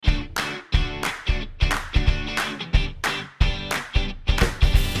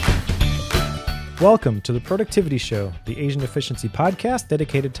Welcome to the Productivity Show, the Asian Efficiency podcast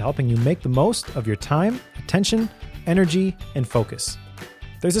dedicated to helping you make the most of your time, attention, energy, and focus.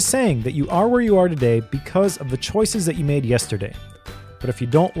 There's a saying that you are where you are today because of the choices that you made yesterday. But if you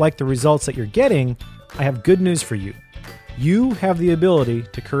don't like the results that you're getting, I have good news for you. You have the ability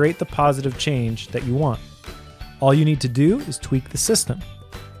to create the positive change that you want. All you need to do is tweak the system.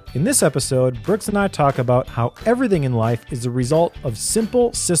 In this episode, Brooks and I talk about how everything in life is the result of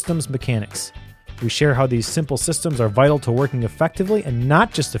simple systems mechanics. We share how these simple systems are vital to working effectively and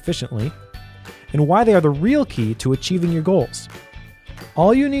not just efficiently, and why they are the real key to achieving your goals.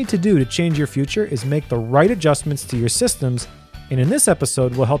 All you need to do to change your future is make the right adjustments to your systems, and in this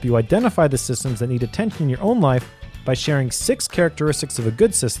episode, we'll help you identify the systems that need attention in your own life by sharing 6 characteristics of a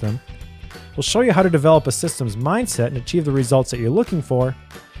good system. We'll show you how to develop a systems mindset and achieve the results that you're looking for,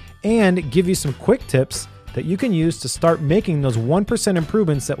 and give you some quick tips that you can use to start making those 1%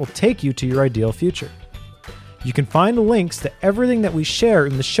 improvements that will take you to your ideal future. You can find links to everything that we share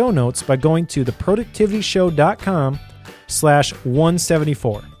in the show notes by going to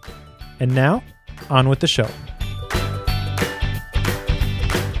theproductivityshow.com/174. And now, on with the show.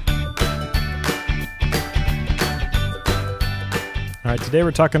 All right, today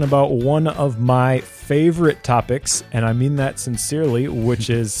we're talking about one of my favorite topics, and I mean that sincerely, which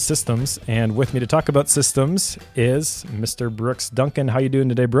is systems. And with me to talk about systems is Mr. Brooks Duncan. How you doing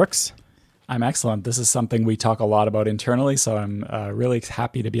today, Brooks? I'm excellent. This is something we talk a lot about internally, so I'm really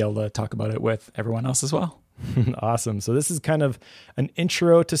happy to be able to talk about it with everyone else as well. Awesome. So this is kind of an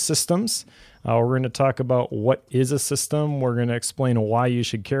intro to systems. We're going to talk about what is a system. We're going to explain why you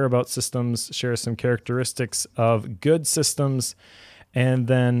should care about systems, share some characteristics of good systems, and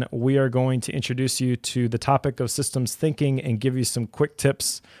then we are going to introduce you to the topic of systems thinking and give you some quick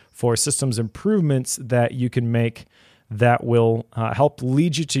tips for systems improvements that you can make that will help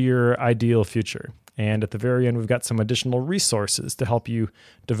lead you to your ideal future. And at the very end, we've got some additional resources to help you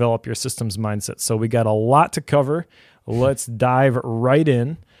develop your systems mindset. So we got a lot to cover. Let's dive right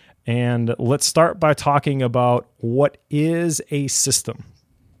in. And let's start by talking about what is a system.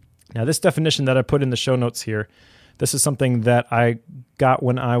 Now, this definition that I put in the show notes here, this is something that I got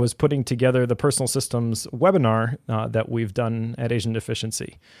when I was putting together the personal systems webinar that we've done at Asian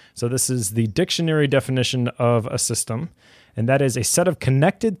Efficiency. So this is the dictionary definition of a system, and that is a set of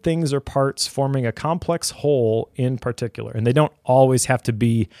connected things or parts forming a complex whole in particular. And they don't always have to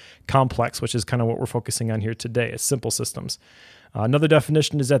be complex, which is kind of what we're focusing on here today, is simple systems. Another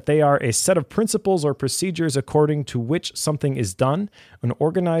definition is that they are a set of principles or procedures according to which something is done, an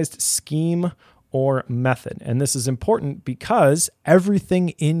organized scheme or method. And this is important because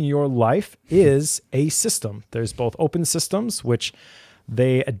everything in your life is a system. There's both open systems, which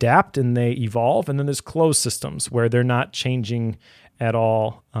they adapt and they evolve, and then there's closed systems where they're not changing at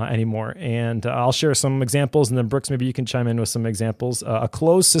all anymore. And I'll share some examples, and then Brooks, maybe you can chime in with some examples. A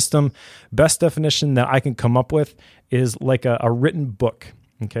closed system, best definition that I can come up with is like a written book.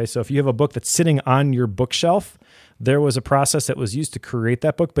 Okay, so if you have a book that's sitting on your bookshelf, there was a process that was used to create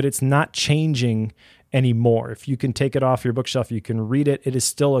that book, but it's not changing anymore. If you can take it off your bookshelf, you can read it. It is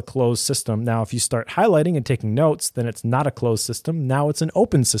still a closed system. Now, if you start highlighting and taking notes, then it's not a closed system. Now it's an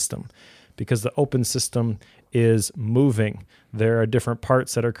open system because the open system is moving. There are different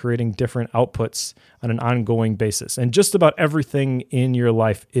parts that are creating different outputs on an ongoing basis. And just about everything in your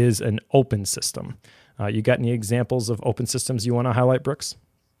life is an open system. You got any examples of open systems you want to highlight, Brooks?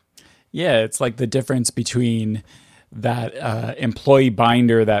 Yeah, it's like the difference between that employee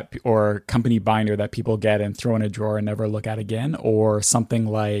binder or company binder that people get and throw in a drawer and never look at again, or something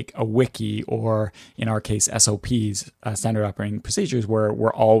like a wiki, or in our case, SOPs, standard operating procedures, where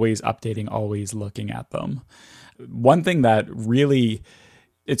we're always updating, always looking at them. One thing that really,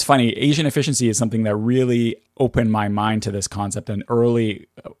 it's funny, Asian efficiency is something that really opened my mind to this concept. An early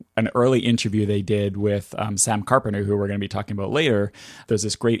interview they did with Sam Carpenter, who we're going to be talking about later. There's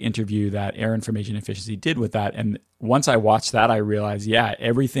this great interview that Aaron from Asian Efficiency did with that. And once I watched that, I realized,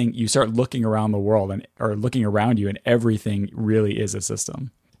 everything, you start looking around the world or looking around you, and everything really is a system.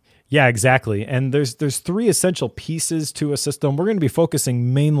 Yeah, exactly. And there's 3 essential pieces to a system. We're going to be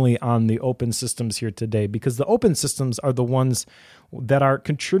focusing mainly on the open systems here today because the open systems are the ones that are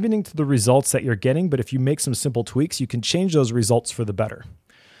contributing to the results that you're getting. But if you make some simple tweaks, you can change those results for the better.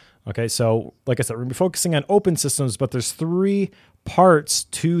 Okay, so like I said, we're going to be focusing on open systems, but there's 3 parts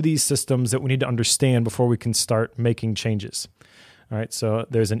to these systems that we need to understand before we can start making changes. All right, so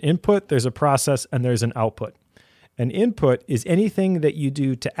there's an input, there's a process, and there's an output. An input is anything that you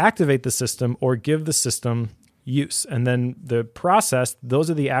do to activate the system or give the system use. And then the process, those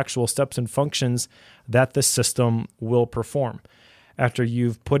are the actual steps and functions that the system will perform. After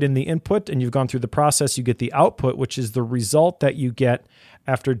you've put in the input and you've gone through the process, you get the output, which is the result that you get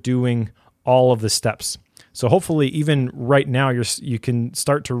after doing all of the steps. So hopefully even right now you can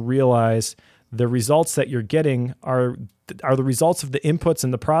start to realize the results that you're getting are the results of the inputs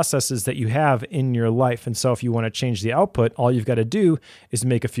and the processes that you have in your life. And so if you want to change the output, all you've got to do is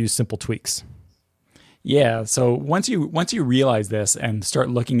make a few simple tweaks. Yeah. So once you realize this and start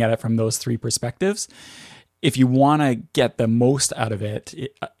looking at it from those three perspectives, if you want to get the most out of it,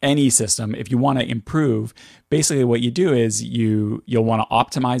 any system, if you want to improve, basically what you do is you'll want to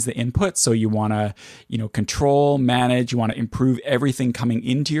optimize the input. So you want to, control, manage, you want to improve everything coming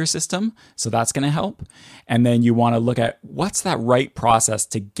into your system. So that's going to help. And then you want to look at what's that right process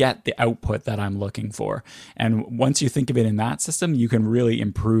to get the output that I'm looking for. And once you think of it in that system, you can really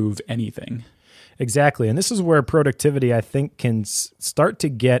improve anything. Exactly. And this is where productivity, I think, can start to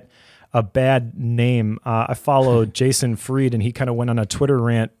get a bad name. I followed Jason Fried, and he kind of went on a Twitter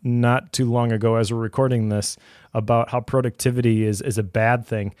rant not too long ago as we're recording this about how productivity is a bad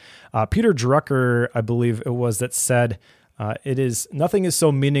thing. Peter Drucker, I believe it was, that said, nothing is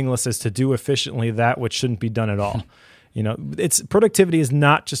so meaningless as to do efficiently that which shouldn't be done at all. Productivity is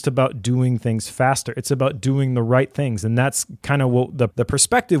not just about doing things faster. It's about doing the right things. And that's kind of what the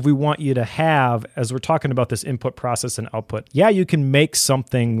perspective we want you to have as we're talking about this input, process, and output. Yeah, you can make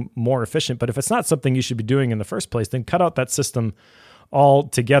something more efficient, but if it's not something you should be doing in the first place, then cut out that system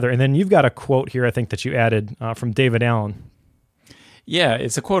altogether. And then you've got a quote here, I think, that you added from David Allen. Yeah,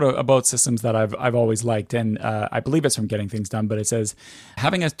 it's a quote about systems that I've always liked, and I believe it's from Getting Things Done, but it says,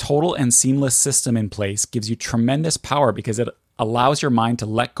 having a total and seamless system in place gives you tremendous power because it allows your mind to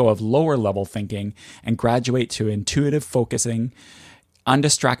let go of lower level thinking and graduate to intuitive focusing,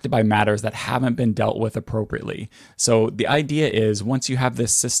 undistracted by matters that haven't been dealt with appropriately. So the idea is once you have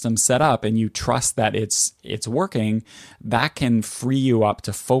this system set up and you trust that it's working, that can free you up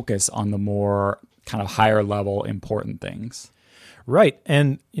to focus on the more kind of higher level important things. Right.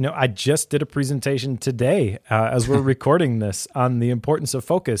 And, I just did a presentation today as we're recording this on the importance of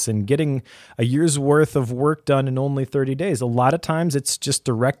focus and getting a year's worth of work done in only 30 days. A lot of times it's just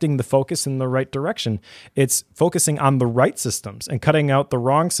directing the focus in the right direction. It's focusing on the right systems and cutting out the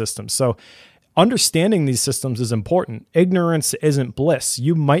wrong systems. So understanding these systems is important. Ignorance isn't bliss.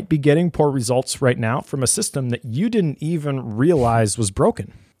 You might be getting poor results right now from a system that you didn't even realize was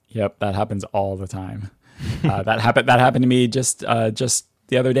broken. Yep, that happens all the time. That happened to me just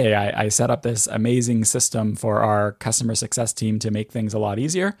the other day. I set up this amazing system for our customer success team to make things a lot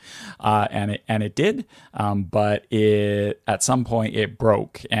easier, and it did. But at some point it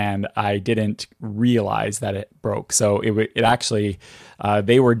broke, and I didn't realize that it broke. So it actually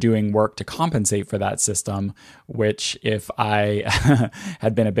they were doing work to compensate for that system, which if I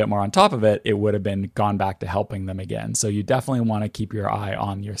had been a bit more on top of it, it would have been gone back to helping them again. So you definitely want to keep your eye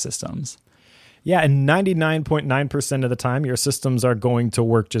on your systems. Yeah, and 99.9% of the time, your systems are going to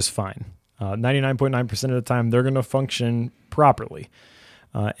work just fine. 99.9% of the time, they're going to function properly.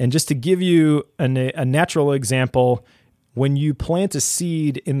 And just to give you a natural example, when you plant a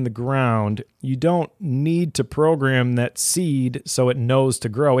seed in the ground, you don't need to program that seed so it knows to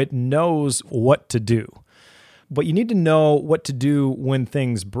grow. It knows what to do. But you need to know what to do when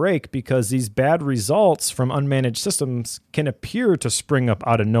things break, because these bad results from unmanaged systems can appear to spring up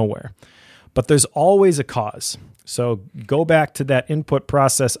out of nowhere. But there's always a cause. So go back to that input,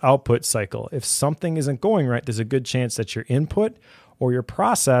 process, output cycle. If something isn't going right, there's a good chance that your input or your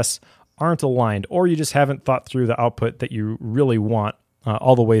process aren't aligned, or you just haven't thought through the output that you really want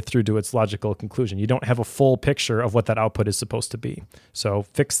all the way through to its logical conclusion. You don't have a full picture of what that output is supposed to be. So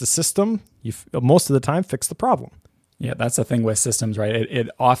fix the system. Most of the time, fix the problem. Yeah, that's the thing with systems, right? It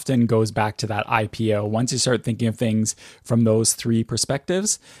often goes back to that IPO. Once you start thinking of things from those three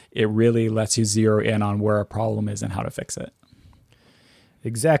perspectives, it really lets you zero in on where a problem is and how to fix it.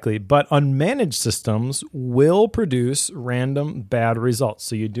 Exactly. But unmanaged systems will produce random bad results.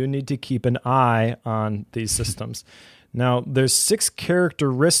 So you do need to keep an eye on these systems. Now, there's 6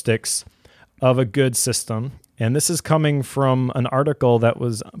 characteristics of a good system. And this is coming from an article that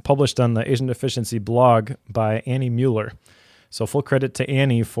was published on the Agent Efficiency blog by Annie Mueller. So full credit to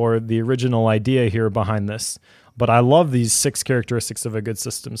Annie for the original idea here behind this. But I love these 6 characteristics of a good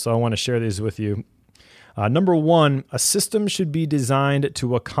system, so I want to share these with you. Number 1, a system should be designed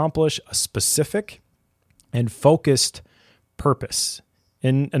to accomplish a specific and focused purpose.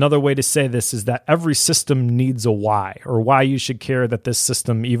 And another way to say this is that every system needs a why, or why you should care that this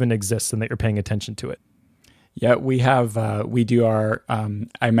system even exists and that you're paying attention to it. Yeah, we do our,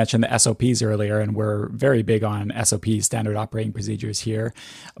 I mentioned the SOPs earlier, and we're very big on SOPs, standard operating procedures here.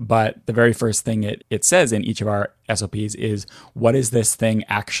 But the very first thing it says in each of our SOPs is, what is this thing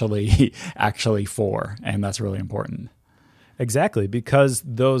actually for? And that's really important. Exactly, because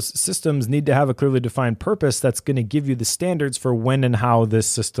those systems need to have a clearly defined purpose that's going to give you the standards for when and how this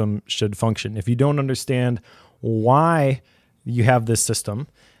system should function. If you don't understand why you have this system,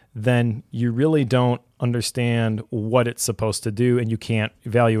 then you really don't understand what it's supposed to do, and you can't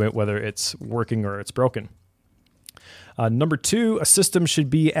evaluate whether it's working or it's broken. Number 2, a system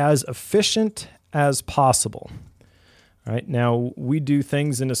should be as efficient as possible. All right. Now, we do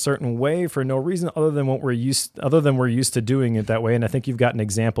things in a certain way for no reason other than we're used to doing it that way. And I think you've got an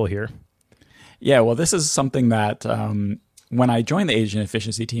example here. Yeah. Well, this is something that when I joined the agent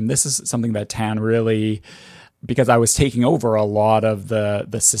efficiency team, this is something that Tan really, because I was taking over a lot of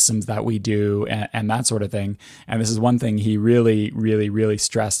the systems that we do and that sort of thing. And this is one thing he really, really, really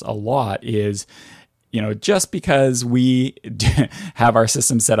stressed a lot is, just because we have our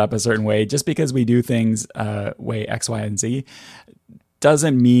system set up a certain way, just because we do things way X, Y, and Z,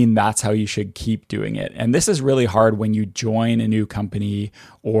 doesn't mean that's how you should keep doing it. And this is really hard when you join a new company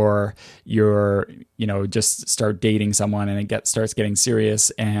or you're, just start dating someone and it starts getting serious.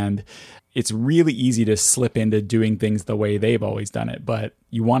 And it's really easy to slip into doing things the way they've always done it. But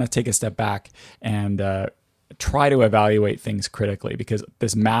you want to take a step back and try to evaluate things critically, because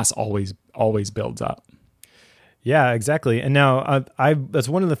this mass always builds up. Yeah, exactly. And now that's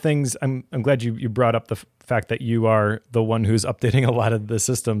one of the things I'm glad you brought up, the fact that you are the one who's updating a lot of the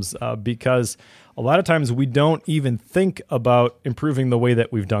systems, because a lot of times we don't even think about improving the way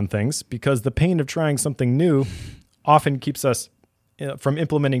that we've done things, because the pain of trying something new often keeps us from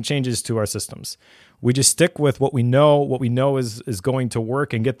implementing changes to our systems. We just stick with what we know is going to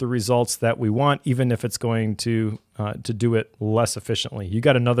work and get the results that we want, even if it's going to do it less efficiently. You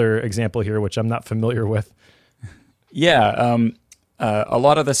got another example here, which I'm not familiar with. Yeah, a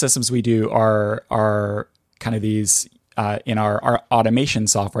lot of the systems we do are kind of these in our automation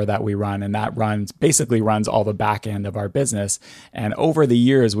software that we run, and that basically runs all the back end of our business. And over the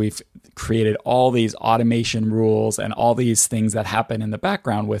years, we've created all these automation rules and all these things that happen in the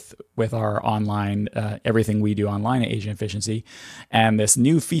background with our online, everything we do online at Agent Efficiency. And this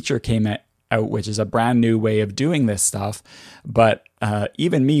new feature came out, which is a brand new way of doing this stuff. But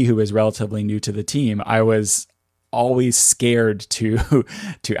even me, who is relatively new to the team, I was always scared to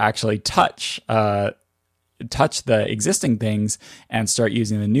actually touch the existing things and start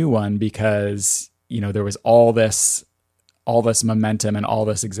using the new one, because there was all this momentum and all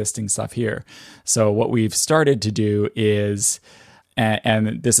this existing stuff here. So what we've started to do is,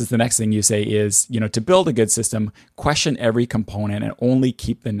 and this is the next thing you say, is to build a good system, question every component and only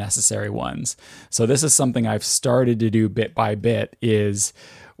keep the necessary ones. So this is something I've started to do bit by bit, is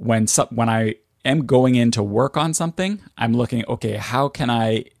when I am going in to work on something, I'm looking, okay, how can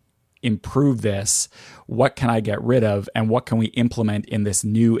I improve this? What can I get rid of? And what can we implement in this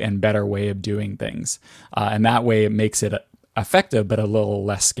new and better way of doing things? And that way it makes it effective, but a little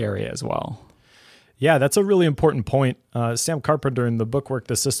less scary as well. Yeah, that's a really important point. Sam Carpenter in the book Work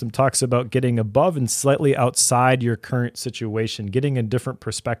the System talks about getting above and slightly outside your current situation, getting a different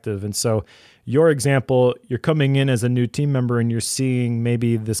perspective. And so your example, you're coming in as a new team member and you're seeing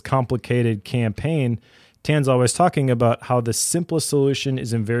maybe this complicated campaign. Tan's always talking about how the simplest solution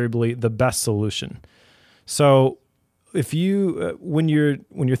is invariably the best solution. So if you, when you're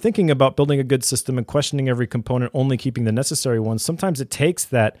thinking about building a good system and questioning every component, only keeping the necessary ones, sometimes it takes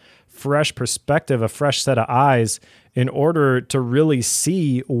that fresh perspective, a fresh set of eyes, in order to really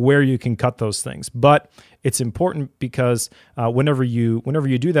see where you can cut those things. But it's important because whenever you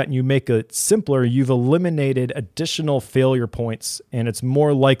do that and you make it simpler, you've eliminated additional failure points, and it's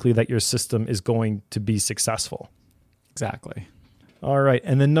more likely that your system is going to be successful. Exactly. All right.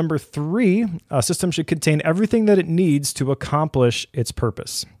 And then number 3, a system should contain everything that it needs to accomplish its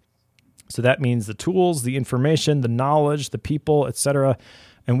purpose. So that means the tools, the information, the knowledge, the people, etc.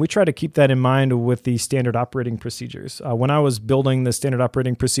 And we try to keep that in mind with the standard operating procedures. When I was building the standard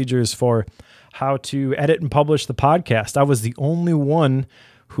operating procedures for how to edit and publish the podcast, I was the only one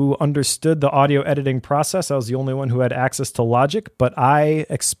who understood the audio editing process. I was the only one who had access to Logic, but I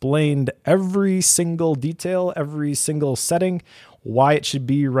explained every single detail, every single setting, why it should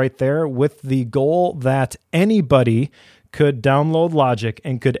be right there, with the goal that anybody could download Logic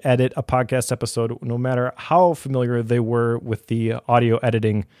and could edit a podcast episode, no matter how familiar they were with the audio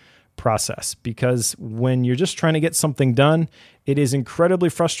editing process, because when you're just trying to get something done, it is incredibly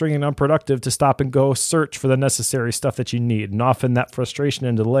frustrating and unproductive to stop and go search for the necessary stuff that you need. And often that frustration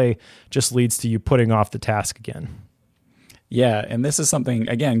and delay just leads to you putting off the task again. Yeah, and this is something,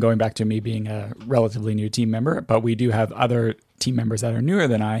 again, going back to me being a relatively new team member, but we do have other team members that are newer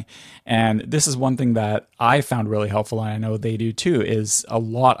than I. And this is one thing that I found really helpful, and I know they do too, is a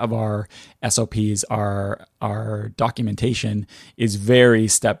lot of our SOPs, our documentation is very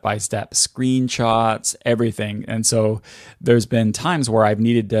step-by-step, screenshots, everything. And so there's been times where I've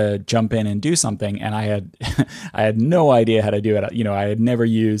needed to jump in and do something, and I had no idea how to do it. I had never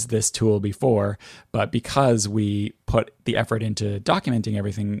used this tool before, but because we put the effort into documenting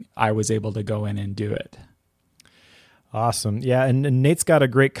everything, I was able to go in and do it. Awesome. Yeah, and Nate's got a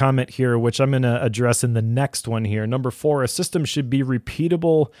great comment here, which I'm going to address in the next one here. Number 4, a system should be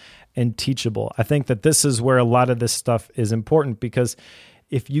repeatable and teachable. I think that this is where a lot of this stuff is important, because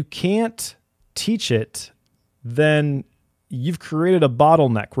if you can't teach it, then you've created a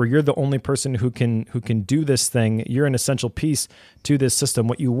bottleneck where you're the only person who can do this thing. You're an essential piece to this system.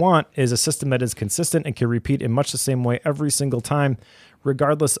 What you want is a system that is consistent and can repeat in much the same way every single time,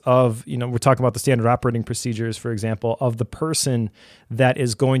 regardless of, we're talking about the standard operating procedures, for example, of the person that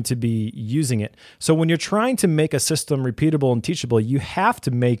is going to be using it. So when you're trying to make a system repeatable and teachable, you have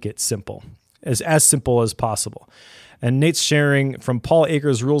to make it simple, as simple as possible. And Nate's sharing from Paul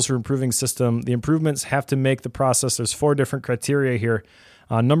Akers' Rules for Improving System, the improvements have to make the process. There's 4 different criteria here.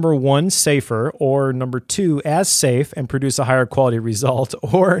 Number 1, safer, or number 2, as safe and produce a higher quality result,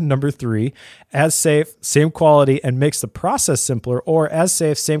 or number 3, as safe, same quality and makes the process simpler, or as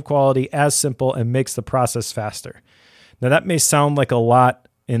safe, same quality, as simple and makes the process faster. Now that may sound like a lot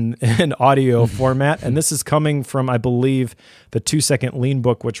in audio format, and this is coming from, I believe, the 2-Second Lean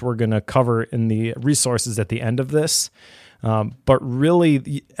book, which we're going to cover in the resources at the end of this. But really,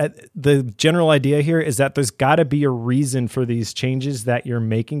 the general idea here is that there's got to be a reason for these changes that you're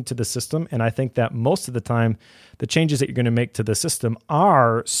making to the system. And I think that most of the time, the changes that you're going to make to the system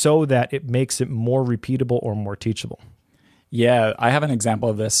are so that it makes it more repeatable or more teachable. Yeah, I have an example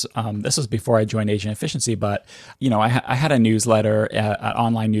of this. This was before I joined Agent Efficiency, but I had a newsletter, an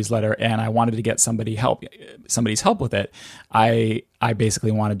online newsletter, and I wanted to get somebody's help with it. I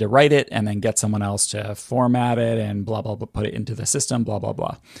basically wanted to write it and then get someone else to format it and blah, blah, blah, put it into the system, blah, blah,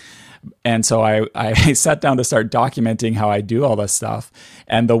 blah. And so I sat down to start documenting how I do all this stuff.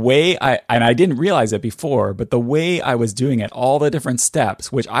 And the way I didn't realize it before, but the way I was doing it, all the different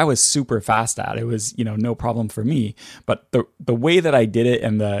steps, which I was super fast at, it was, no problem for me. But the way that I did it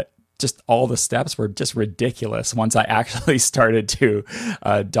and just all the steps were just ridiculous once I actually started to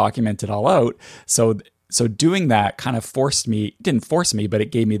document it all out. So doing that kind of didn't force me, but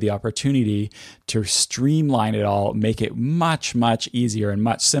it gave me the opportunity to streamline it all, make it much, much easier and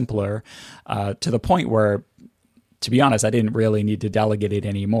much simpler, to the point where, to be honest, I didn't really need to delegate it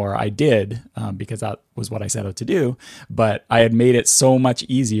anymore. I did, because that was what I set out to do, but I had made it so much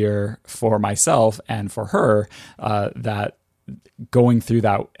easier for myself and for her that going through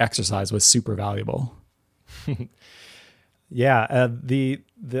that exercise was super valuable. Yeah, the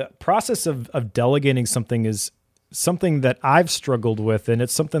process of delegating something is something that I've struggled with, and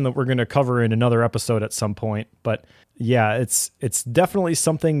it's something that we're going to cover in another episode at some point. But yeah, it's definitely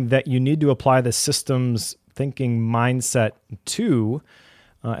something that you need to apply the systems thinking mindset to,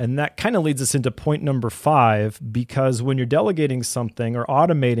 and that kind of leads us into point number 5, because when you're delegating something or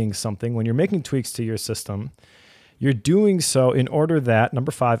automating something, when you're making tweaks to your system, you're doing so in order that,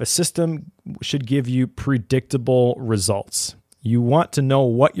 number 5, a system should give you predictable results. You want to know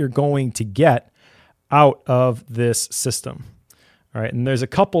what you're going to get out of this system. All right, and there's a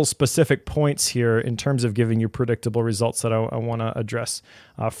couple specific points here in terms of giving you predictable results that I want to address.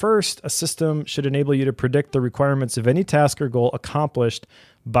 First, a system should enable you to predict the requirements of any task or goal accomplished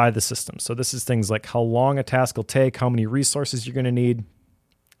by the system. So this is things like how long a task will take, how many resources you're going to need,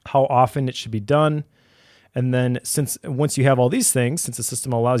 how often it should be done. And then once you have all these things, since the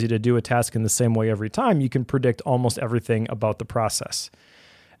system allows you to do a task in the same way every time, you can predict almost everything about the process.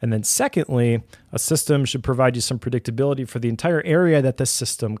 And then secondly, a system should provide you some predictability for the entire area that the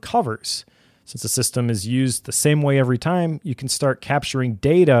system covers. Since the system is used the same way every time, you can start capturing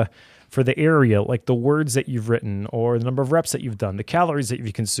data for the area, like the words that you've written or the number of reps that you've done, the calories that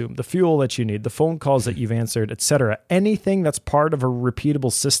you've consumed, the fuel that you need, the phone calls that you've answered, etc. Anything that's part of a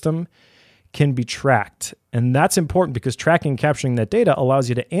repeatable system can be tracked. And that's important because tracking and capturing that data allows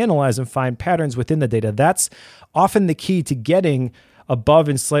you to analyze and find patterns within the data. That's often the key to getting above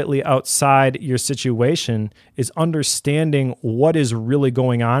and slightly outside your situation, is understanding what is really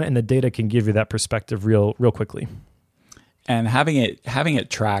going on, and the data can give you that perspective real quickly. And having it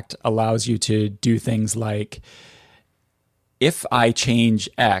tracked allows you to do things like, if I change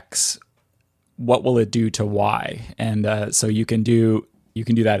X, what will it do to Y? And so you can do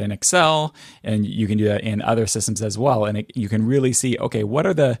that in Excel, and you can do that in other systems as well. And you can really see, okay,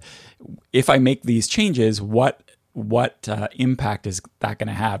 if I make these changes, what impact is that going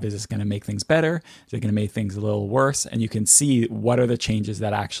to have? Is this going to make things better? Is it going to make things a little worse? And you can see what are the changes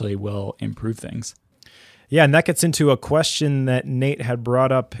that actually will improve things. Yeah, and that gets into a question that Nate had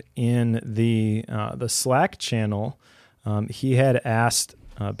brought up in the Slack channel. He had asked,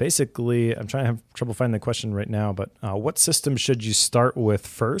 basically, I'm trying to have trouble finding the question right now, but what system should you start with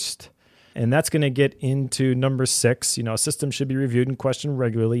first? And that's going to get into number 6. A system should be reviewed and questioned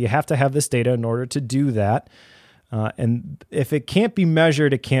regularly. You have to have this data in order to do that. And if it can't be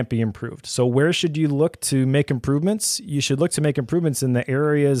measured, it can't be improved. So where should you look to make improvements? You should look to make improvements in the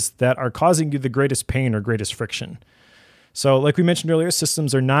areas that are causing you the greatest pain or greatest friction. So like we mentioned earlier,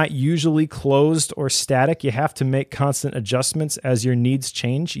 systems are not usually closed or static. You have to make constant adjustments as your needs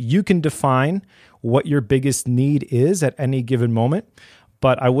change. You can define what your biggest need is at any given moment.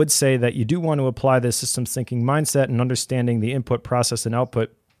 But I would say that you do want to apply this systems thinking mindset and understanding the input, process, and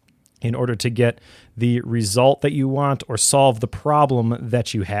output in order to get the result that you want or solve the problem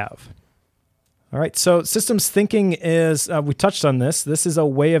that you have. All right, so systems thinking is, we touched on this. This is a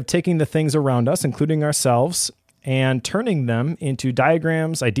way of taking the things around us, including ourselves, and turning them into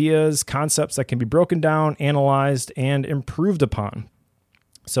diagrams, ideas, concepts that can be broken down, analyzed, and improved upon.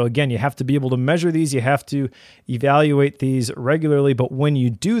 So again, you have to be able to measure these. You have to evaluate these regularly. But when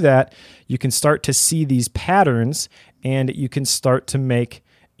you do that, you can start to see these patterns and you can start to make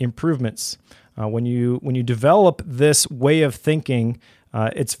improvements. When you develop this way of thinking,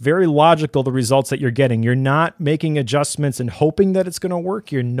 it's very logical, the results that you're getting. You're not making adjustments and hoping that it's going to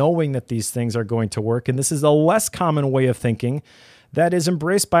work. You're knowing that these things are going to work. And this is a less common way of thinking that is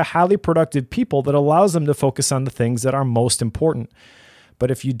embraced by highly productive people that allows them to focus on the things that are most important. But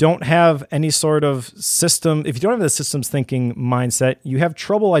if you don't have any sort of system, if you don't have the systems thinking mindset, you have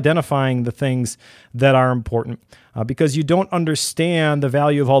trouble identifying the things that are important because you don't understand the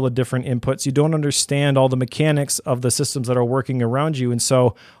value of all the different inputs. You don't understand all the mechanics of the systems that are working around you. And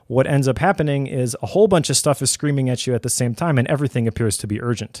so what ends up happening is a whole bunch of stuff is screaming at you at the same time, and everything appears to be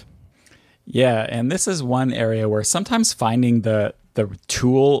urgent. Yeah, and this is one area where sometimes finding the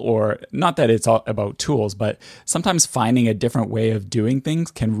tool, or not that it's all about tools, but sometimes finding a different way of doing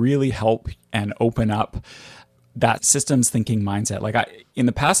things can really help and open up that systems thinking mindset. Like in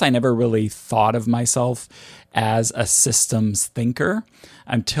the past, I never really thought of myself as a systems thinker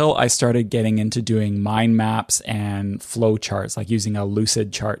until I started getting into doing mind maps and flow charts, like using a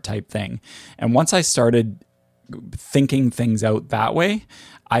lucid chart type thing. And once I started thinking things out that way,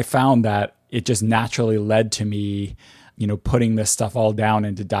 I found that it just naturally led to me putting this stuff all down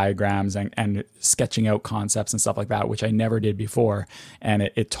into diagrams and sketching out concepts and stuff like that, which I never did before. And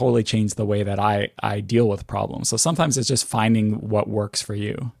it totally changed the way that I deal with problems. So sometimes it's just finding what works for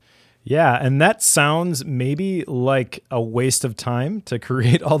you. Yeah, and that sounds maybe like a waste of time to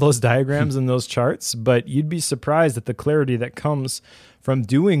create all those diagrams and those charts, but you'd be surprised at the clarity that comes from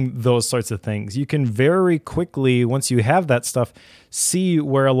doing those sorts of things. You can very quickly, once you have that stuff, see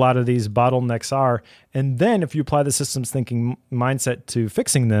where a lot of these bottlenecks are. And then if you apply the systems thinking mindset to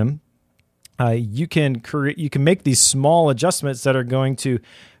fixing them, you can make these small adjustments that are going to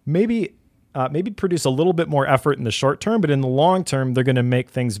maybe produce a little bit more effort in the short term, but in the long term, they're going to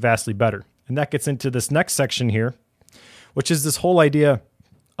make things vastly better. And that gets into this next section here, which is this whole idea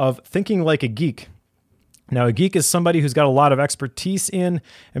of thinking like a geek. Now, a geek is somebody who's got a lot of expertise in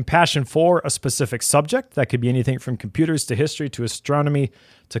and passion for a specific subject. That could be anything from computers to history to astronomy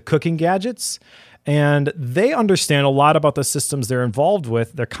to cooking gadgets. And they understand a lot about the systems they're involved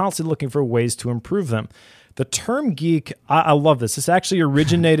with. They're constantly looking for ways to improve them. The term geek, I love this. This actually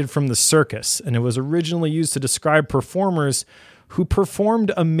originated from the circus, and it was originally used to describe performers who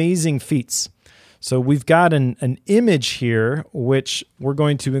performed amazing feats. So we've got an image here, which we're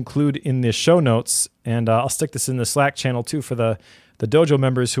going to include in the show notes, and I'll stick this in the Slack channel too for the Dojo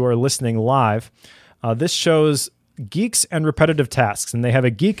members who are listening live. This shows geeks and repetitive tasks, and they have a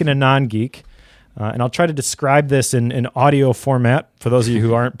geek and a non-geek. And I'll try to describe this in audio format for those of you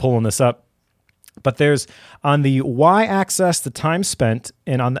who aren't pulling this up. But there's on the y-axis the time spent,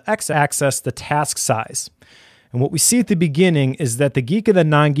 and on the x-axis the task size. And what we see at the beginning is that the geek and the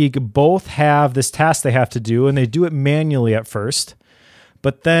non-geek both have this task they have to do, and they do it manually at first.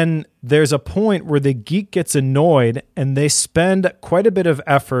 But then there's a point where the geek gets annoyed, and they spend quite a bit of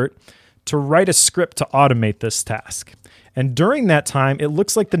effort to write a script to automate this task. And during that time, it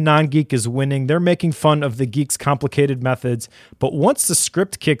looks like the non-geek is winning. They're making fun of the geek's complicated methods. But once the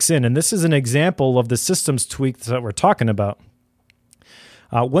script kicks in, and this is an example of the systems tweak that we're talking about,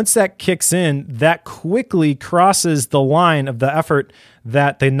 once that kicks in, that quickly crosses the line of the effort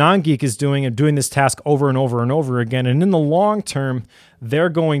that the non-geek is doing and doing this task over and over and over again. And in the long term, they're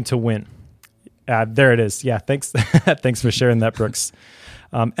going to win. There it is. Yeah, thanks. Thanks for sharing that, Brooks.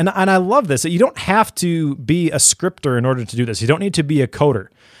 And I love this. You don't have to be a scripter in order to do this. You don't need to be a coder.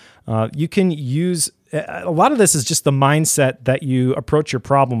 You can use, a lot of this is just the mindset that you approach your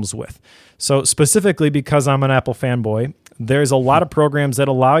problems with. So specifically because I'm an Apple fanboy, there's a lot of programs that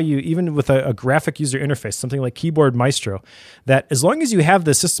allow you, even with a graphic user interface, something like Keyboard Maestro, that as long as you have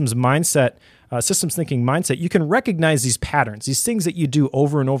the systems thinking mindset, you can recognize these patterns, these things that you do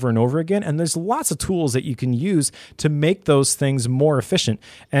over and over and over again. And there's lots of tools that you can use to make those things more efficient.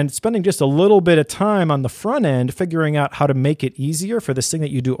 And spending just a little bit of time on the front end, figuring out how to make it easier for this thing that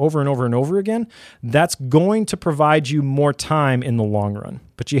you do over and over and over again, that's going to provide you more time in the long run.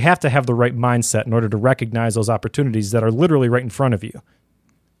 But you have to have the right mindset in order to recognize those opportunities that are literally right in front of you.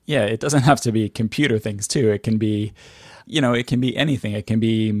 Yeah, it doesn't have to be computer things too. It can be, it can be anything. It can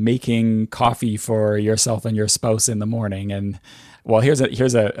be making coffee for yourself and your spouse in the morning. And well, here's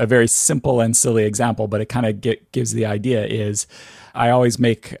a very simple and silly example, but it kind of gives the idea is I always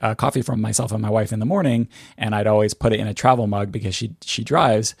make coffee for myself and my wife in the morning, and I'd always put it in a travel mug because she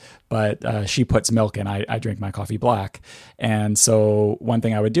drives, but she puts milk in. I drink my coffee black. And so one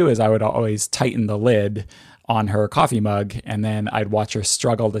thing I would do is I would always tighten the lid on her coffee mug, and then I'd watch her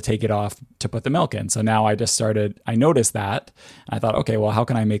struggle to take it off to put the milk in. So now I noticed that, and I thought, okay, well, how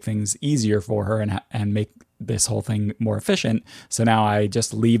can I make things easier for her and make this whole thing more efficient? So now I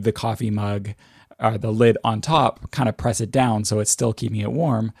just leave the coffee mug, the lid on top, kind of press it down so it's still keeping it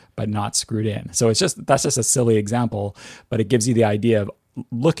warm, but not screwed in. So that's just a silly example, but it gives you the idea of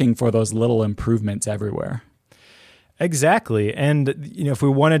looking for those little improvements everywhere. Exactly. And if we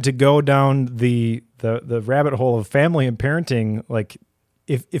wanted to go down the rabbit hole of family and parenting, like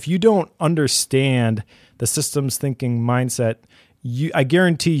if you don't understand the systems thinking mindset, I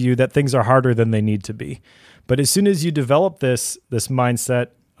guarantee you that things are harder than they need to be. But as soon as you develop this mindset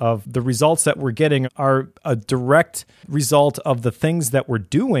of the results that we're getting are a direct result of the things that we're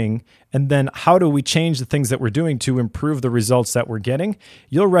doing, and then how do we change the things that we're doing to improve the results that we're getting,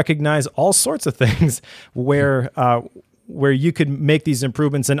 you'll recognize all sorts of things where you could make these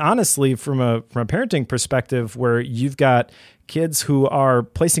improvements. And honestly, from a parenting perspective, where you've got kids who are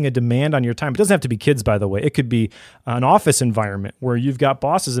placing a demand on your time. It doesn't have to be kids, by the way. It could be an office environment where you've got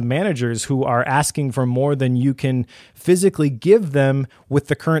bosses and managers who are asking for more than you can physically give them with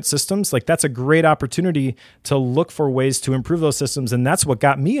the current systems. Like, that's a great opportunity to look for ways to improve those systems. And that's what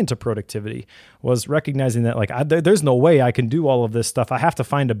got me into productivity, was recognizing that there's no way I can do all of this stuff. I have to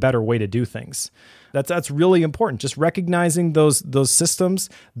find a better way to do things. That's really important. Just recognizing those systems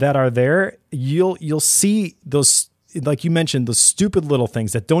that are there. You'll see those, like you mentioned, those stupid little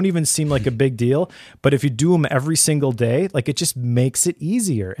things that don't even seem like a big deal. But if you do them every single day, it just makes it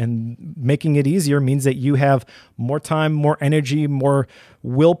easier. And making it easier means that you have more time, more energy, more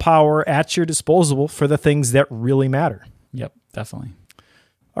willpower at your disposal for the things that really matter. Yep, definitely.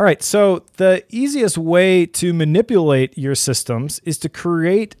 All right, so the easiest way to manipulate your systems is to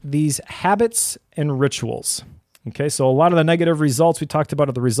create these habits and rituals. Okay, so a lot of the negative results we talked about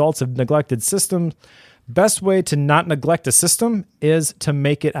are the results of neglected systems. Best way to not neglect a system is to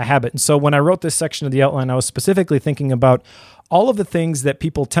make it a habit. And so when I wrote this section of the outline, I was specifically thinking about all of the things that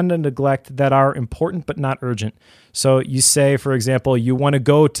people tend to neglect that are important but not urgent. So you say, for example, you want to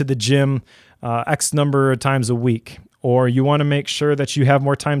go to the gym X number of times a week, or you want to make sure that you have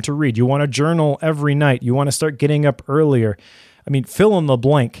more time to read. You want to journal every night. You want to start getting up earlier. I mean, fill in the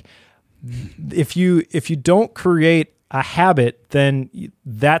blank. If you don't create a habit, then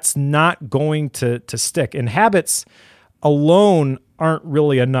that's not going to stick. And habits alone aren't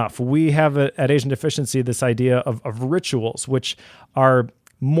really enough. We have at Asian Deficiency this idea of rituals, which are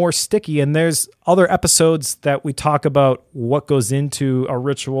more sticky. And there's other episodes that we talk about what goes into a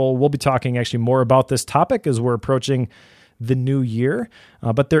ritual. We'll be talking actually more about this topic as we're approaching the new year.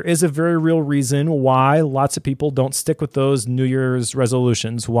 But there is a very real reason why lots of people don't stick with those New Year's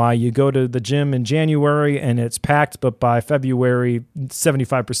resolutions, why you go to the gym in January and it's packed, but by February,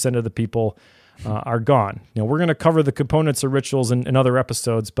 75% of the people are gone. We're going to cover the components of rituals in other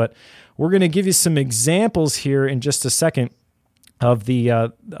episodes, but we're going to give you some examples here in just a second of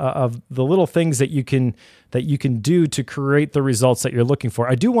the little things that you can do to create the results that you're looking for.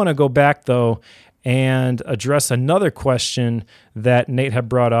 I do want to go back though and address another question that Nate had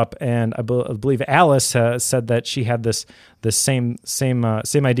brought up. And I believe Alice said that she had this same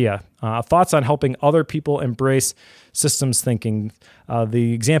idea. Thoughts on helping other people embrace systems thinking.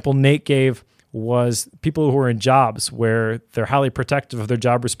 The example Nate gave was people who are in jobs where they're highly protective of their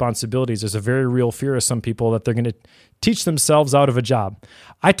job responsibilities. There's a very real fear of some people that they're going to teach themselves out of a job.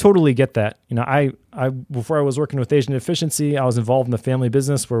 I totally get that. I before I was working with Asian Efficiency, I was involved in the family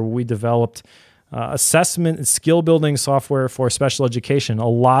business where we developed assessment and skill building software for special education. A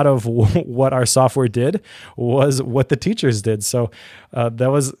lot of what our software did was what the teachers did. So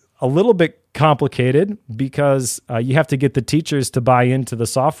that was a little bit complicated because you have to get the teachers to buy into the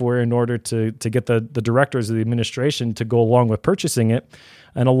software in order to get the directors of the administration to go along with purchasing it.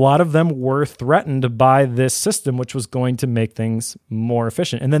 And a lot of them were threatened by this system, which was going to make things more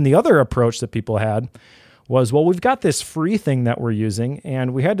efficient. And then the other approach that people had was, well, we've got this free thing that we're using,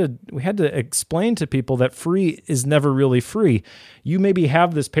 and we had to explain to people that free is never really free. You maybe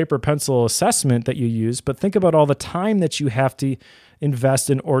have this paper pencil assessment that you use, but think about all the time that you have to invest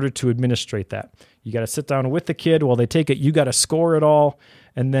in order to administrate that. You got to sit down with the kid while they take it. You got to score it all,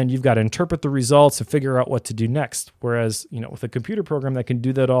 and then you've got to interpret the results and figure out what to do next. Whereas, with a computer program that can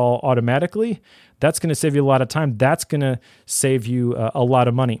do that all automatically, that's going to save you a lot of time. That's going to save you a lot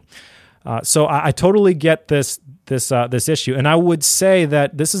of money. So I totally get this issue, and I would say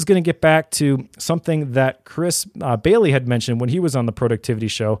that this is going to get back to something that Chris Bailey had mentioned when he was on the productivity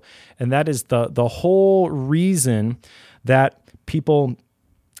show, and that is the whole reason that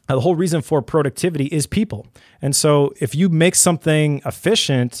the whole reason for productivity is people. And so if you make something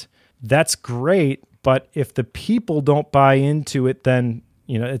efficient, that's great, but if the people don't buy into it, then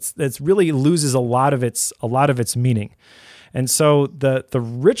it's really loses a lot of its meaning. And so the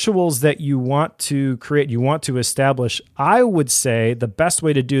rituals that you want to create, you want to establish, I would say the best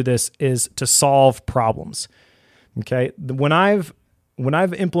way to do this is to solve problems. Okay? When I've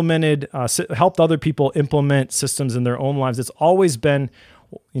implemented, helped other people implement systems in their own lives, it's always been,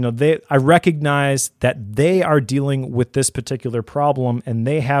 I recognize that they are dealing with this particular problem and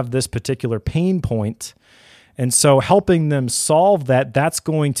they have this particular pain point. And so helping them solve that's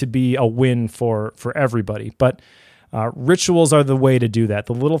going to be a win for everybody. But rituals are the way to do that.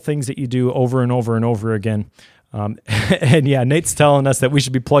 The little things that you do over and over and over again. And yeah, Nate's telling us that we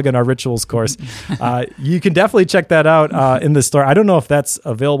should be plugging our rituals course. You can definitely check that out in the store. I don't know if that's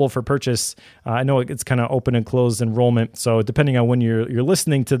available for purchase. I know it's kind of open and closed enrollment. So depending on when you're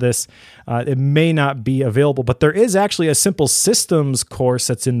listening to this, it may not be available. But there is actually a simple systems course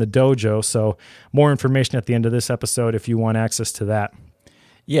that's in the dojo. So more information at the end of this episode if you want access to that.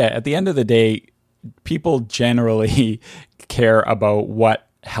 Yeah, at the end of the day, people generally care about what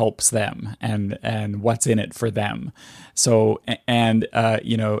helps them and what's in it for them. So,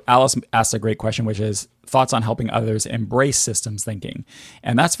 Alice asked a great question, which is thoughts on helping others embrace systems thinking.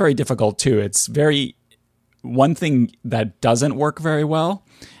 And that's very difficult too. One thing that doesn't work very well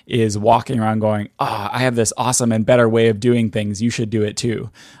is walking around going, I have this awesome and better way of doing things. You should do it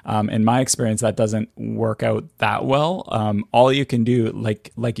too. In my experience, that doesn't work out that well. All you can do,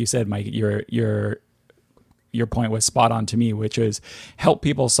 like you said, Mike, your point was spot on to me, which is help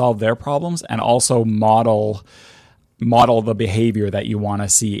people solve their problems and also model the behavior that you want to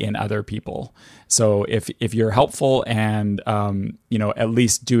see in other people. So if you're helpful and at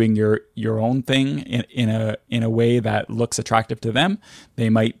least doing your own thing in a way that looks attractive to them, they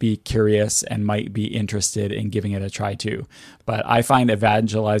might be curious and might be interested in giving it a try too. But I find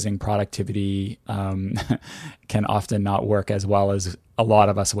evangelizing productivity can often not work as well as a lot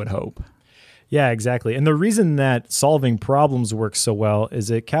of us would hope. Yeah, exactly. And the reason that solving problems works so well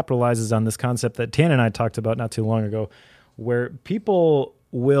is it capitalizes on this concept that Tan and I talked about not too long ago, where people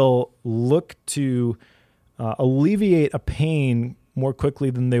will look to alleviate a pain more quickly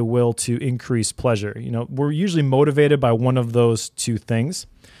than they will to increase pleasure. We're usually motivated by one of those two things,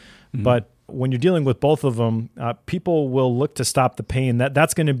 but when you're dealing with both of them, people will look to stop the pain.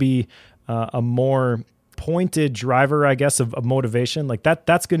 That's going to be a more pointed driver, I guess, of motivation. Like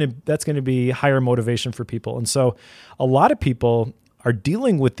that's going to be higher motivation for people. And so a lot of people are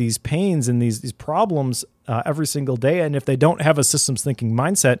dealing with these pains and these problems every single day. And if they don't have a systems thinking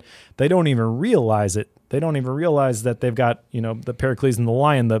mindset, they don't even realize it. They don't even realize that they've got, the Pericles and the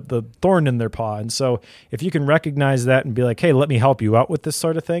lion, the thorn in their paw. And so if you can recognize that and be like, hey, let me help you out with this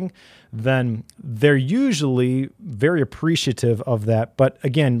sort of thing, then they're usually very appreciative of that. But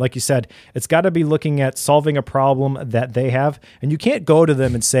again, like you said, it's got to be looking at solving a problem that they have. And you can't go to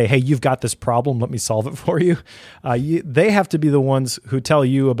them and say, hey, you've got this problem, let me solve it for you. They have to be the ones who tell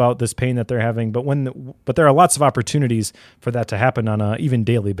you about this pain that they're having. But there are lots of opportunities for that to happen on an even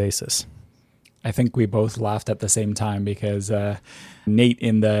daily basis. I think we both laughed at the same time because Nate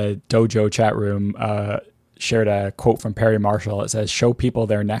in the dojo chat room shared a quote from Perry Marshall. It says, "Show people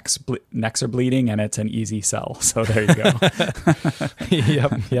their necks are bleeding, and it's an easy sell." So there you go.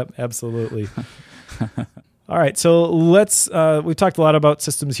 Yep, absolutely. All right, so we've talked a lot about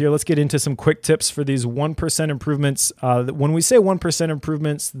systems here. Let's get into some quick tips for these 1% improvements. When we say 1%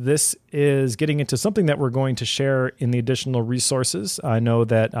 improvements, this is getting into something that we're going to share in the additional resources. I know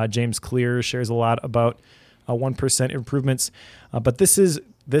that James Clear shares a lot about 1% improvements, but this is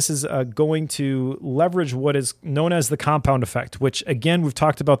going to leverage what is known as the compound effect, which, again, we've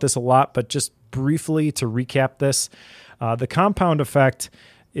talked about this a lot, but just briefly to recap this, the compound effect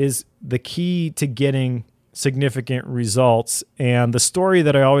is the key to getting significant results. And the story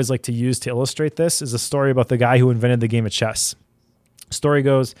that I always like to use to illustrate this is a story about the guy who invented the game of chess. Story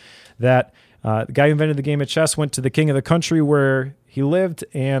goes that the guy who invented the game of chess went to the king of the country where he lived,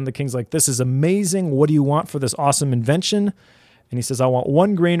 and the king's like, "This is amazing. What do you want for this awesome invention?" And he says, "I want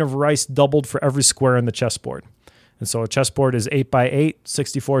 1 grain of rice doubled for every square on the chessboard." And so a chessboard is 8 by 8,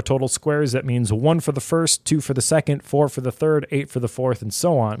 64 total squares. That means 1 for the first, 2 for the second, 4 for the third, 8 for the fourth, and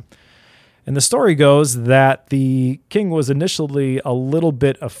so on. And the story goes that the king was initially a little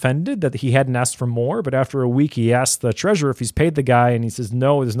bit offended that he hadn't asked for more, but after a week he asked the treasurer if he's paid the guy, and he says,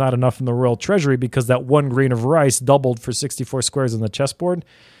 "No, there's not enough in the royal treasury because that 1 grain of rice doubled for 64 squares on the chessboard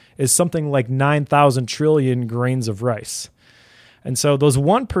is something like 9,000 trillion grains of rice." And so those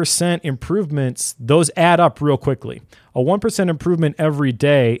 1% improvements, those add up real quickly. A 1% improvement every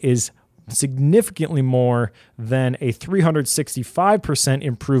day is significantly more than a 365%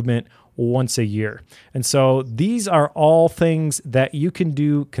 improvement once a year. And so these are all things that you can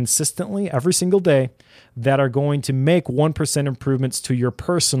do consistently every single day that are going to make 1% improvements to your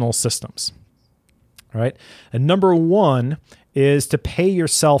personal systems. All right. And number 1 is to pay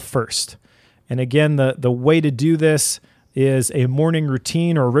yourself first. And again, the way to do this is a morning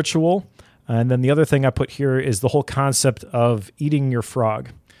routine or ritual. And then the other thing I put here is the whole concept of eating your frog.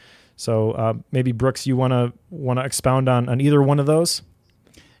 So maybe Brooks, you want to expound on either one of those?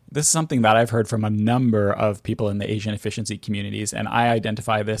 This is something that I've heard from a number of people in the Asian efficiency communities, and I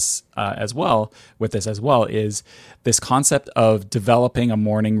identify this as well, is this concept of developing a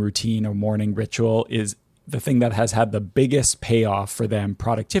morning routine or morning ritual is the thing that has had the biggest payoff for them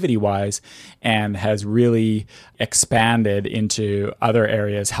productivity-wise and has really expanded into other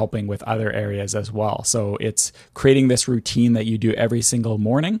areas, helping with other areas as well. So it's creating this routine that you do every single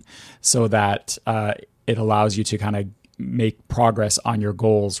morning so that it allows you to kind of make progress on your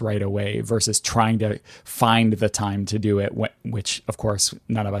goals right away versus trying to find the time to do it, which of course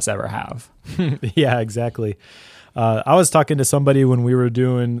none of us ever have. Yeah, exactly. I was talking to somebody when we were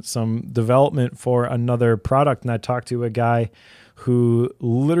doing some development for another product, and I talked to a guy who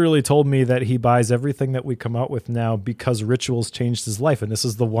literally told me that he buys everything that we come out with now because rituals changed his life. And this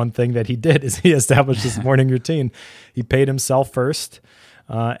is the one thing that he did, is he established this morning routine. He paid himself first.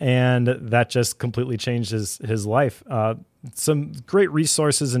 And that just completely changed his life. Some great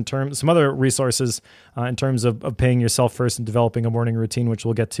resources some other resources in terms of paying yourself first and developing a morning routine, which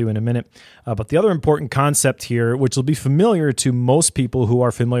we'll get to in a minute. But the other important concept here, which will be familiar to most people who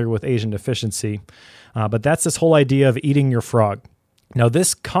are familiar with Asian efficiency, but that's this whole idea of eating your frog. Now,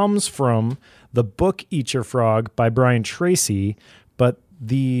 this comes from the book Eat Your Frog by Brian Tracy, but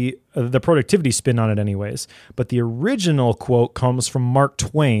the productivity spin on it anyways. But the original quote comes from Mark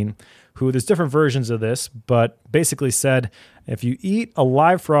Twain, who, there's different versions of this, but basically said, if you eat a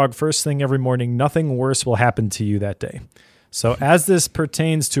live frog first thing every morning, nothing worse will happen to you that day. So as this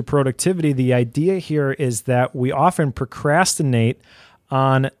pertains to productivity, the idea here is that we often procrastinate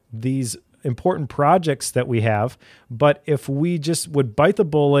on these important projects that we have, but if we just would bite the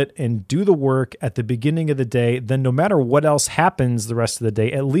bullet and do the work at the beginning of the day, then no matter what else happens the rest of the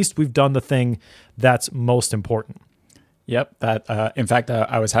day, at least we've done the thing that's most important. Yep. That. In fact,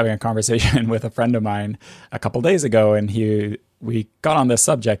 I was having a conversation with a friend of mine a couple days ago, and we got on this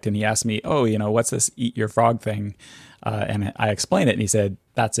subject, and he asked me, "Oh, what's this Eat Your Frog thing?" And I explained it, and he said,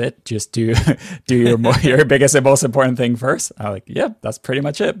 "That's it. Just do your biggest and most important thing first." I'm like, "Yep, that's pretty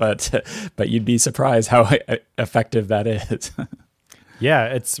much it." But you'd be surprised how effective that is. Yeah,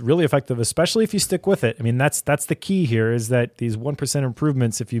 it's really effective, especially if you stick with it. I mean, that's the key here, is that these 1%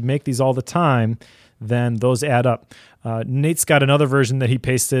 improvements, if you make these all the time, then those add up. Nate's got another version that he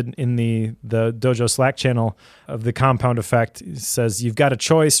pasted in the Dojo Slack channel of the compound effect. It says, you've got a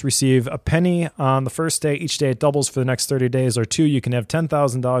choice: receive a penny on the first day, each day it doubles for the next 30 days, or 2, you can have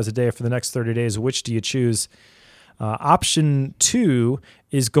 $10,000 a day for the next 30 days. Which do you choose? Option 2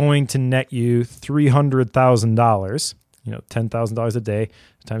 is going to net you $300,000. $10,000 a day,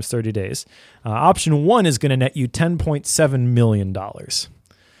 times 30 days. Option 1 is going to net you $10.7 million.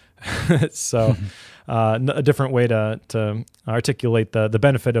 So a different way to articulate the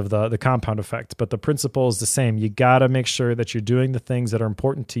benefit of the compound effect. But the principle is the same. You got to make sure that you're doing the things that are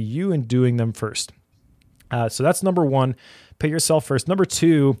important to you and doing them first. So that's number 1, pay yourself first. Number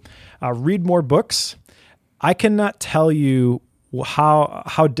 2, read more books. I cannot tell you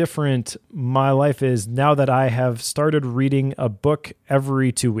how different my life is now that I have started reading a book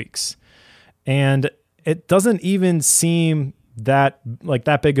every 2 weeks. And it doesn't even seem that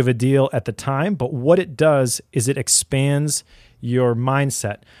big of a deal at the time, but what it does is it expands your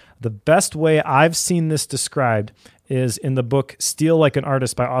mindset. The best way I've seen this described is in the book Steal Like an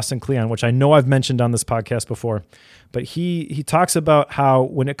Artist by Austin Kleon, which I know I've mentioned on this podcast before. But he talks about how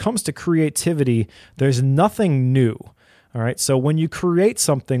when it comes to creativity, there's nothing new. All right. So when you create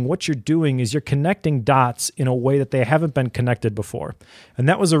something, what you're doing is you're connecting dots in a way that they haven't been connected before. And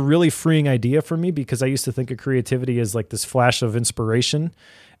that was a really freeing idea for me because I used to think of creativity as like this flash of inspiration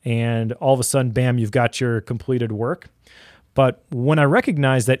and all of a sudden, bam, you've got your completed work. But when I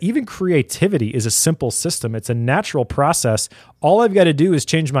recognize that even creativity is a simple system, it's a natural process, all I've got to do is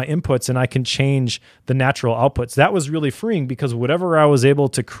change my inputs and I can change the natural outputs. That was really freeing because whatever I was able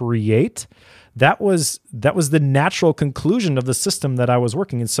to create, that was the natural conclusion of the system that I was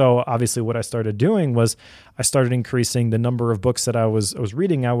working. And so obviously what I started doing was I started increasing the number of books that I was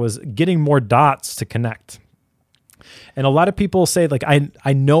reading. I was getting more dots to connect. And a lot of people say, like,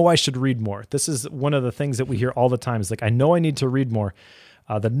 I know I should read more. This is one of the things that we hear all the time is like, I know I need to read more.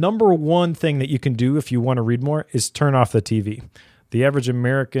 The number one thing that you can do if you want to read more is turn off the TV. The average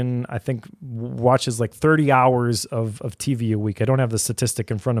American, I think, watches like 30 hours of TV a week. I don't have the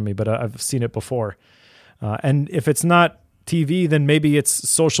statistic in front of me, but I've seen it before. And if it's not TV, then maybe it's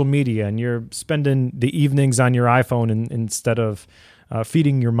social media and you're spending the evenings on your iPhone instead of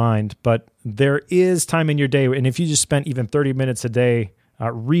feeding your mind. But there is time in your day, and if you just spent even 30 minutes a day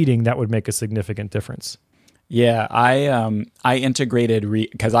reading, that would make a significant difference. Yeah, I integrated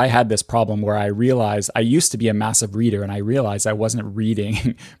because I had this problem where I realized I used to be a massive reader, and I realized I wasn't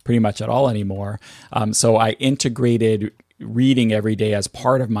reading pretty much at all anymore. So I integrated reading every day as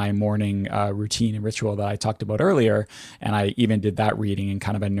part of my morning routine and ritual that I talked about earlier. And I even did that reading in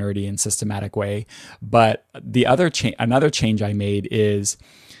kind of a nerdy and systematic way. But the another change I made is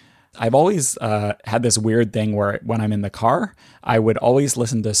I've always had this weird thing where when I'm in the car, I would always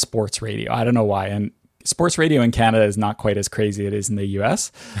listen to sports radio. I don't know why. And sports radio in Canada is not quite as crazy as it is in the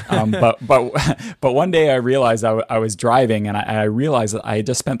US. But one day I realized I was driving and I realized that I had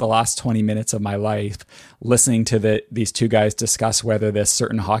just spent the last 20 minutes of my life listening to these two guys discuss whether this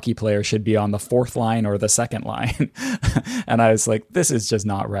certain hockey player should be on the fourth line or the second line. And I was like, this is just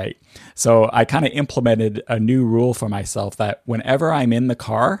not right. So I kind of implemented a new rule for myself that whenever I'm in the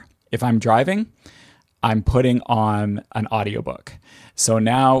car, if I'm driving, I'm putting on an audiobook. So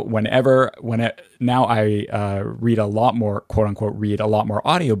now I read a lot more, quote unquote, read a lot more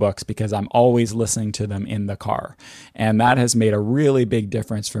audiobooks because I'm always listening to them in the car. And that has made a really big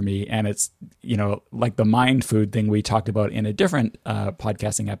difference for me. And it's, like the mind food thing we talked about in a different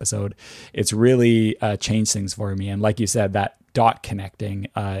podcasting episode, it's really changed things for me. And like you said, that dot connecting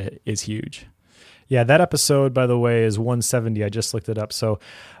is huge. Yeah, that episode, by the way, is 170. I just looked it up. So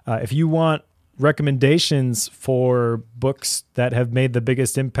if you want recommendations for books that have made the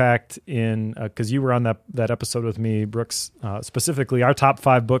biggest impact in, because you were on that episode with me, Brooks, specifically our top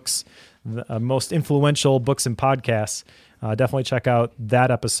 5 books, the most influential books and podcasts, definitely check out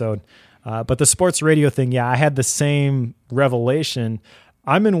that episode. But the sports radio thing, yeah, I had the same revelation.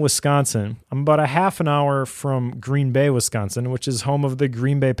 I'm in Wisconsin. I'm about a half an hour from Green Bay, Wisconsin, which is home of the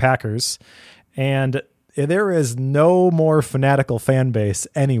Green Bay Packers. And there is no more fanatical fan base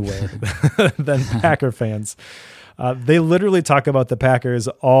anywhere than Packer fans. They literally talk about the Packers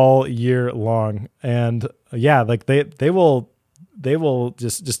all year long. And yeah, like they will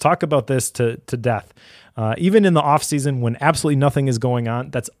just talk about this to death. Even in the off season when absolutely nothing is going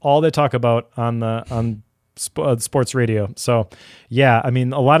on, that's all they talk about on sports radio. So yeah, I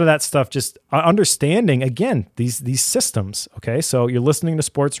mean, a lot of that stuff, just understanding, again, these systems. Okay. So you're listening to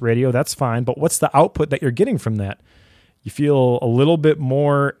sports radio, that's fine. But what's the output that you're getting from that? You feel a little bit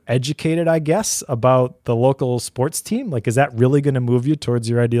more educated, I guess, about the local sports team. Like, is that really going to move you towards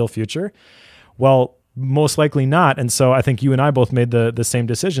your ideal future? Well, most likely not. And so I think you and I both made the same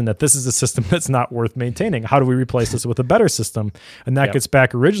decision that this is a system that's not worth maintaining. How do we replace this with a better system? And that gets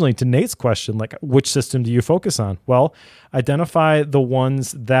back originally to Nate's question, like, which system do you focus on? Well, identify the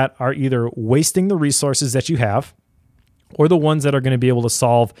ones that are either wasting the resources that you have or the ones that are going to be able to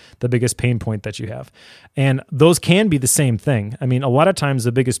solve the biggest pain point that you have. And those can be the same thing. I mean, a lot of times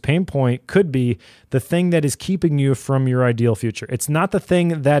the biggest pain point could be the thing that is keeping you from your ideal future. It's not the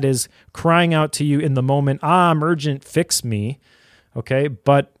thing that is crying out to you in the moment, I'm urgent, fix me, okay?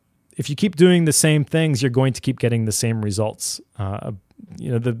 But if you keep doing the same things, you're going to keep getting the same results.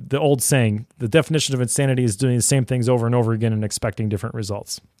 The old saying, the definition of insanity is doing the same things over and over again and expecting different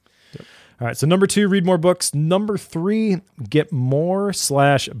results. Yep. All right, so number 2, read more books. Number 3, get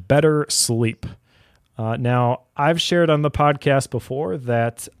more/better sleep. Now, I've shared on the podcast before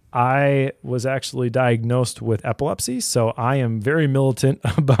that I was actually diagnosed with epilepsy, so I am very militant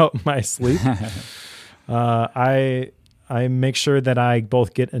about my sleep. I make sure that I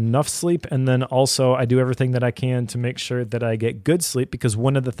both get enough sleep, and then also I do everything that I can to make sure that I get good sleep, because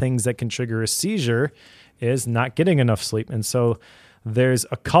one of the things that can trigger a seizure is not getting enough sleep. And so there's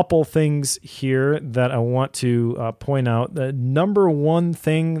a couple things here that I want to point out. The number one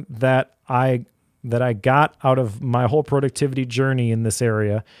thing that I got out of my whole productivity journey in this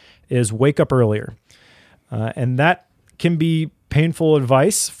area is wake up earlier. And that can be painful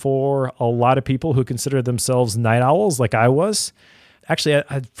advice for a lot of people who consider themselves night owls like I was. Actually,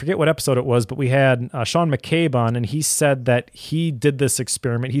 I forget what episode it was, but we had Sean McCabe on, and he said that he did this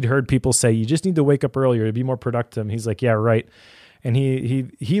experiment. He'd heard people say, you just need to wake up earlier to be more productive. And he's like, yeah, right. And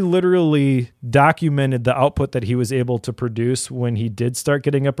he literally documented the output that he was able to produce when he did start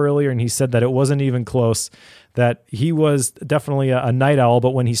getting up earlier. And he said that it wasn't even close, that he was definitely a night owl.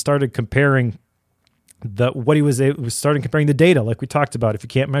 But when he started comparing starting comparing the data, like we talked about, if you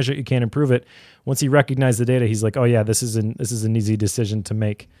can't measure it, you can't improve it. Once he recognized the data, he's like, oh yeah, this is an easy decision to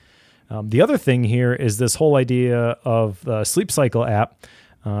make. The other thing here is this whole idea of the sleep cycle app.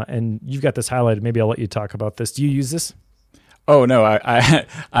 And you've got this highlighted. Maybe I'll let you talk about this. Do you use this? Oh no, I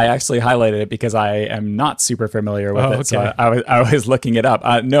actually highlighted it because I am not super familiar with it. Okay. So I was looking it up.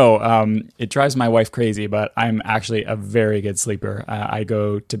 It drives my wife crazy, but I'm actually a very good sleeper. I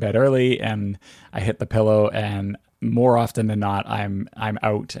go to bed early and I hit the pillow, and more often than not, I'm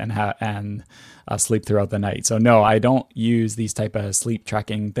out and sleep throughout the night. So no, I don't use these type of sleep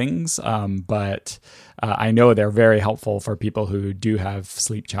tracking things, but I know they're very helpful for people who do have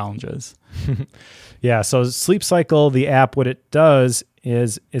sleep challenges. Yeah, so Sleep Cycle, the app, what it does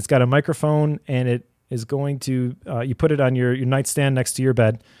is it's got a microphone, and it is going to, you put it on your nightstand next to your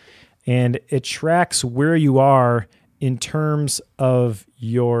bed, and it tracks where you are in terms of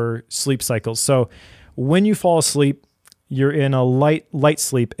your sleep cycles. So when you fall asleep, you're in a light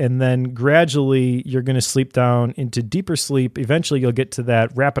sleep, and then gradually you're going to sleep down into deeper sleep. Eventually you'll get to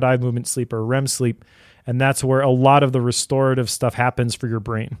that rapid eye movement sleep or REM sleep, and that's where a lot of the restorative stuff happens for your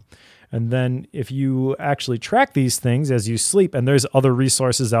brain. And then if you actually track these things as you sleep, and there's other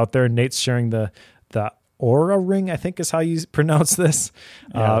resources out there, Nate's sharing the Aura Ring, I think is how you pronounce this.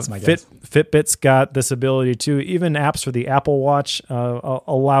 Yeah, that's my guess. Fitbit's got this ability too. Even apps for the Apple Watch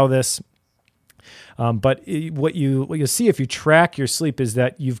allow this. But what you see if you track your sleep is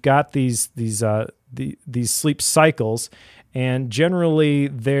that you've got these sleep cycles, and generally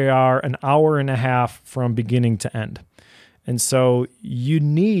they are an hour and a half from beginning to end. And so you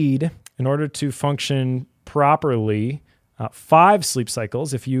need, in order to function properly, 5 sleep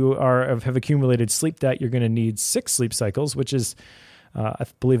cycles. If you have accumulated sleep debt, you're going to need 6 sleep cycles, which is, I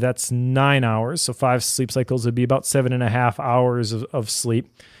believe that's 9 hours. So 5 sleep cycles would be about 7.5 hours of sleep.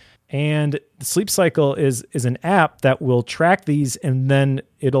 And the Sleep Cycle is an app that will track these, and then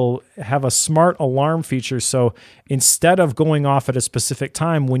it'll have a smart alarm feature. So instead of going off at a specific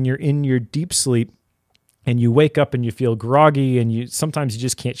time when you're in your deep sleep, and you wake up and you feel groggy and sometimes you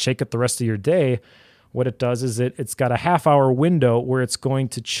just can't shake it the rest of your day, what it does is it's got a half-hour window where it's going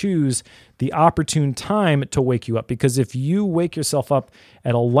to choose the opportune time to wake you up. Because if you wake yourself up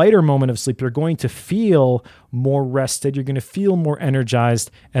at a lighter moment of sleep, you're going to feel more rested, you're going to feel more energized,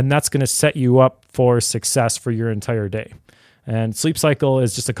 and that's going to set you up for success for your entire day. And Sleep Cycle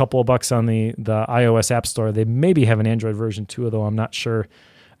is just a couple of bucks on the iOS App Store. They maybe have an Android version too, though I'm not sure.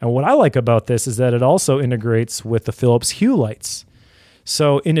 And what I like about this is that it also integrates with the Philips Hue lights.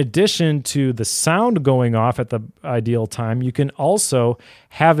 So in addition to the sound going off at the ideal time, you can also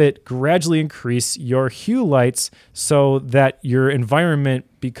have it gradually increase your hue lights so that your environment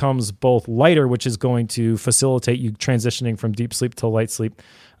becomes both lighter, which is going to facilitate you transitioning from deep sleep to light sleep.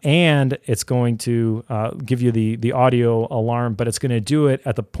 And it's going to give you the audio alarm, but it's going to do it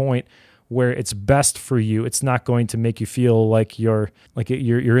at the point where it's best for you. It's not going to make you feel like you're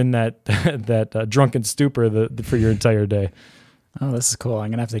in that drunken stupor for your entire day. Oh, this is cool.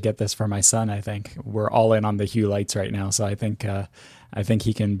 I'm gonna have to get this for my son. I think we're all in on the Hue lights right now, so I think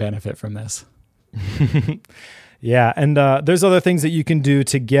he can benefit from this. Yeah, and there's other things that you can do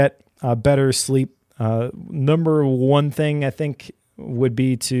to get better sleep. Number one thing I think would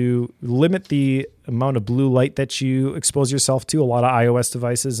be to limit the amount of blue light that you expose yourself to. A lot of iOS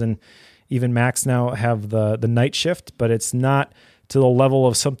devices and even Macs now have the night shift, but it's not to the level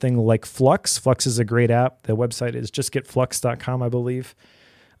of something like Flux. Flux is a great app. The website is justgetflux.com, I believe.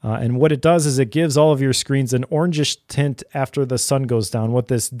 And what it does is it gives all of your screens an orangish tint after the sun goes down. What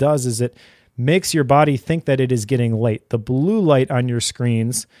this does is it makes your body think that it is getting late. The blue light on your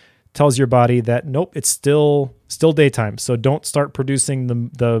screens tells your body that, nope, it's still daytime. So don't start producing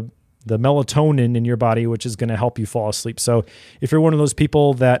the melatonin in your body, which is going to help you fall asleep. So if you're one of those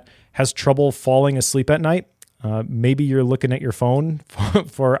people that has trouble falling asleep at night, maybe you're looking at your phone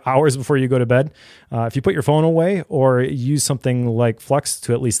for hours before you go to bed. If you put your phone away or use something like Flux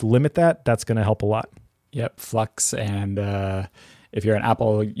to at least limit that, that's going to help a lot. Yep, Flux, and if you're an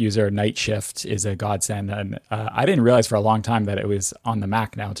Apple user, Night Shift is a godsend. And I didn't realize for a long time that it was on the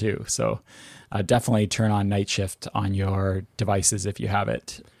Mac now too. So definitely turn on Night Shift on your devices if you have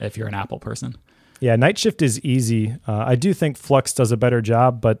it, if you're an Apple person. Yeah, Night Shift is easy. I do think Flux does a better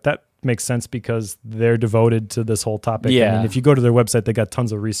job, but that makes sense because they're devoted to this whole topic. Yeah. I mean, if you go to their website, they got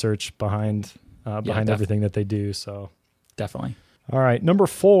tons of research behind everything that they do. So definitely. All right. Number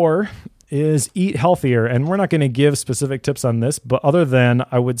 4 is eat healthier. And we're not going to give specific tips on this, but other than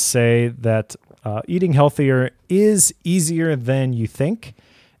I would say that eating healthier is easier than you think.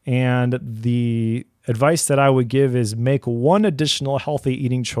 And the advice that I would give is make one additional healthy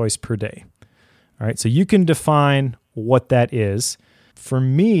eating choice per day. All right. So you can define what that is. For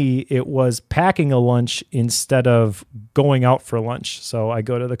me, it was packing a lunch instead of going out for lunch. So I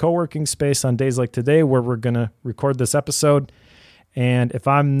go to the co-working space on days like today where we're going to record this episode. And if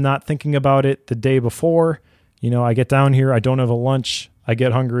I'm not thinking about it the day before, I get down here, I don't have a lunch, I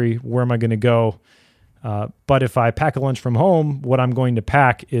get hungry, where am I going to go? But if I pack a lunch from home, what I'm going to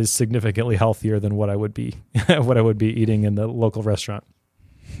pack is significantly healthier than what I would be eating in the local restaurant.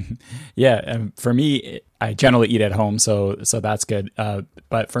 Yeah, and for me, I generally eat at home, so that's good.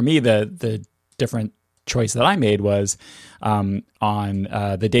 But for me, the different choice that I made was on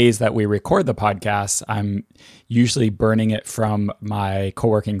the days that we record the podcast, I'm usually burning it from my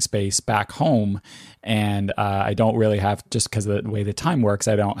co-working space back home, and I don't really have, just because of the way the time works,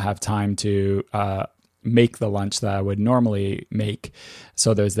 I don't have time to make the lunch that I would normally make.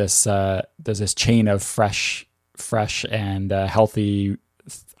 So there's this chain of fresh and healthy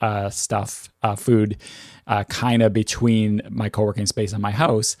food kind of between my co-working space and my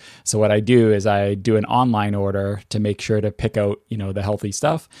house. So what I do is I do an online order to make sure to pick out, the healthy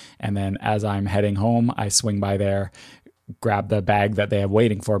stuff. And then as I'm heading home, I swing by there, grab the bag that they have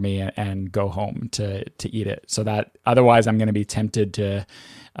waiting for me and go home to eat it. So that otherwise I'm going to be tempted to,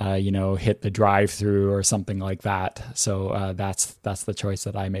 hit the drive-through or something like that. So that's the choice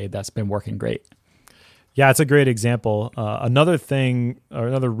that I made. That's been working great. Yeah, it's a great example. Another thing or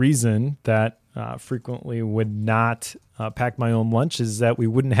another reason that frequently would not pack my own lunch is that we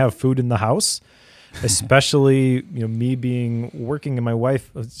wouldn't have food in the house, especially me being working and my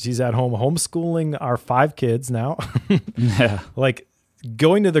wife, she's at home homeschooling our 5 kids now. Yeah. Like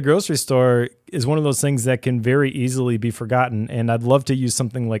going to the grocery store is one of those things that can very easily be forgotten. And I'd love to use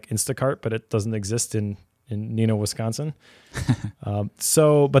something like Instacart, but it doesn't exist in Neenah, Wisconsin.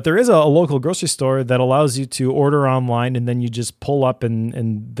 But there is a local grocery store that allows you to order online and then you just pull up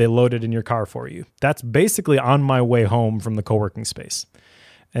and they load it in your car for you. That's basically on my way home from the co-working space.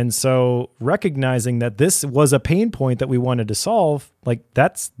 And so recognizing that this was a pain point that we wanted to solve, like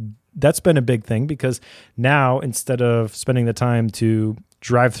that's been a big thing, because now instead of spending the time to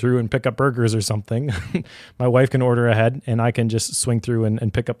drive through and pick up burgers or something, my wife can order ahead and I can just swing through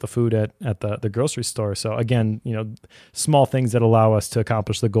and pick up the food at the grocery store. So again, small things that allow us to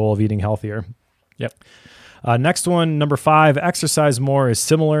accomplish the goal of eating healthier. Yep. Next one, number 5, exercise more, is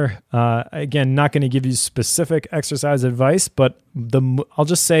similar. Again, not going to give you specific exercise advice, but I'll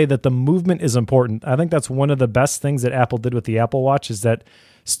just say that the movement is important. I think that's one of the best things that Apple did with the Apple Watch, is that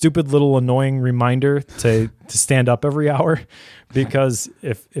stupid little annoying reminder to stand up every hour. Because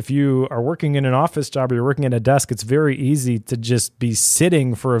if you are working in an office job or you're working at a desk, it's very easy to just be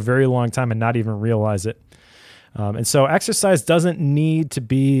sitting for a very long time and not even realize it. And so exercise doesn't need to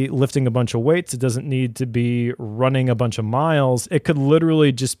be lifting a bunch of weights. It doesn't need to be running a bunch of miles. It could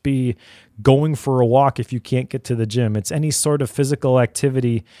literally just be going for a walk if you can't get to the gym. It's any sort of physical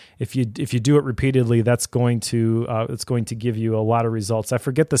activity. If you do it repeatedly, that's going to give you a lot of results. I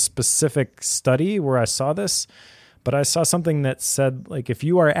forget the specific study where I saw this, but I saw something that said, like, if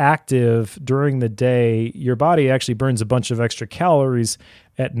you are active during the day, your body actually burns a bunch of extra calories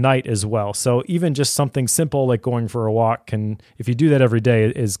at night as well. So even just something simple like going for a walk if you do that every day,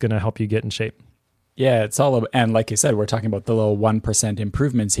 is going to help you get in shape. Yeah, it's all and like you said, we're talking about the little 1%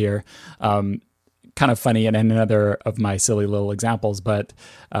 improvements here. Kind of funny, and another of my silly little examples, but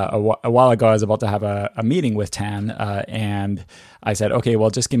a while ago I was about to have a meeting with Tan, and I said, okay, well,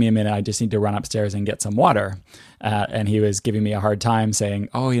 just give me a minute. I just need to run upstairs and get some water. And he was giving me a hard time saying,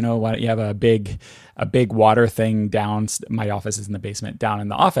 oh, why don't you have a big water thing down? My office is in the basement, down in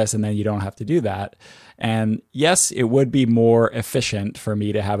the office, and then you don't have to do that. And yes, it would be more efficient for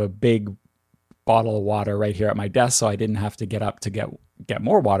me to have a big bottle of water right here at my desk, so I didn't have to get up to get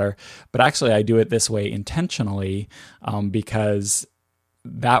more water. But actually I do it this way intentionally, because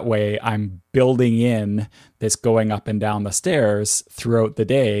that way I'm building in this going up and down the stairs throughout the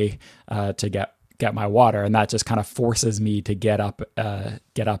day to get my water, and that just kind of forces me to get up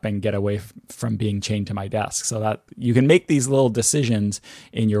and get away from being chained to my desk. So that you can make these little decisions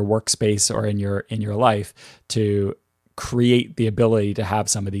in your workspace or in your life to create the ability to have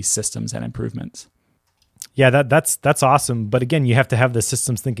some of these systems and improvements. Yeah, that's awesome. But again, you have to have the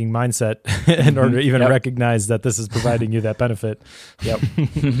systems thinking mindset in order to even recognize that this is providing you that benefit. Yep.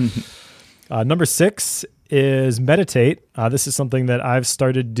 Number 6 is meditate. This is something that I've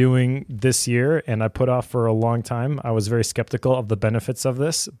started doing this year and I put off for a long time. I was very skeptical of the benefits of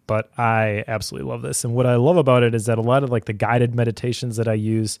this, but I absolutely love this. And what I love about it is that a lot of like the guided meditations that I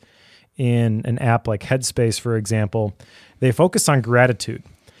use in an app like Headspace, for example, they focus on gratitude.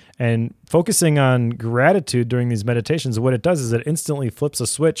 And focusing on gratitude during these meditations, what it does is it instantly flips a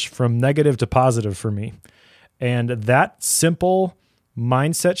switch from negative to positive for me. And that simple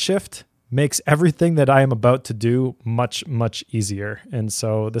mindset shift makes everything that I am about to do much, much easier. And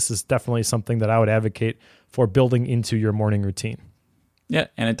so this is definitely something that I would advocate for building into your morning routine. Yeah,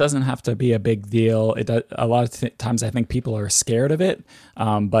 and it doesn't have to be a big deal. It does, a lot of times I think people are scared of it,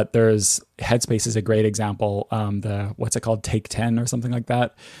 but Headspace is a great example. What's it called, Take 10 or something like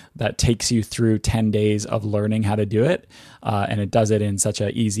that takes you through 10 days of learning how to do it, and it does it in such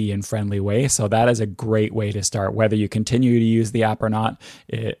an easy and friendly way. So that is a great way to start. Whether you continue to use the app or not,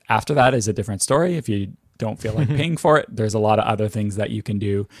 after that is a different story. If you don't feel like paying for it, there's a lot of other things that you can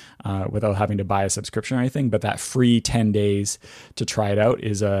do without having to buy a subscription or anything. But that free 10 days to try it out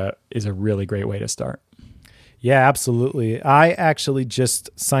is a really great way to start. Yeah, absolutely. I actually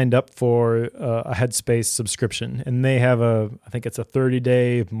just signed up for a Headspace subscription, and they have I think it's a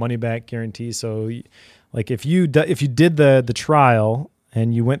 30-day money-back guarantee. So like if you did the trial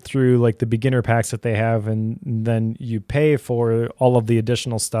and you went through like the beginner packs that they have, and then you pay for all of the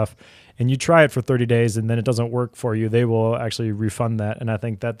additional stuff, and you try it for 30 days and then it doesn't work for you, they will actually refund that. And I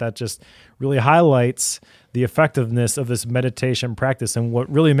think that just really highlights the effectiveness of this meditation practice. And what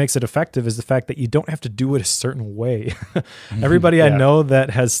really makes it effective is the fact that you don't have to do it a certain way. Everybody I know that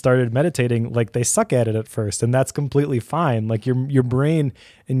has started meditating, like they suck at it at first, and that's completely fine. Like your brain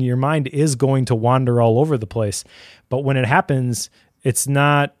and your mind is going to wander all over the place. But when it happens, it's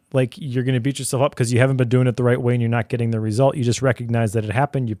not like you're going to beat yourself up because you haven't been doing it the right way and you're not getting the result. You just recognize that it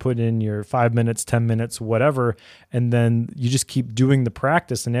happened. You put in your 5 minutes, 10 minutes, whatever, and then you just keep doing the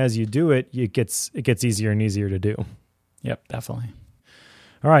practice. And as you do it, it gets easier and easier to do. Yep, definitely.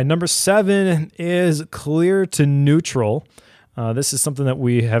 All right, number 7 is clear to neutral. This is something that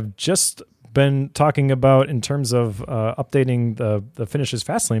we have just been talking about in terms of updating the Finishers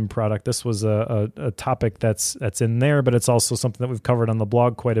Fastlane product. This was a topic that's in there, but it's also something that we've covered on the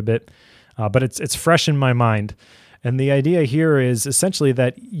blog quite a bit. But it's fresh in my mind. And the idea here is essentially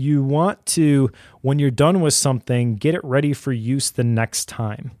that you want to, when you're done with something, get it ready for use the next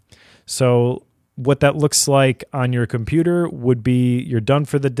time. So what that looks like on your computer would be you're done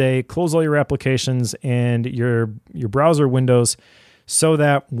for the day, close all your applications and your browser windows, so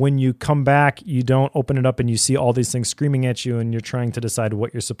that when you come back, you don't open it up and you see all these things screaming at you and you're trying to decide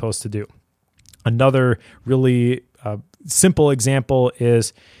what you're supposed to do. Another really simple example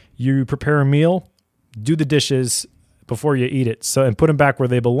is you prepare a meal, do the dishes before you eat it, and put them back where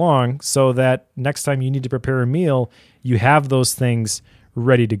they belong so that next time you need to prepare a meal, you have those things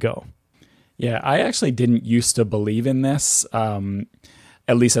ready to go. Yeah, I actually didn't used to believe in this.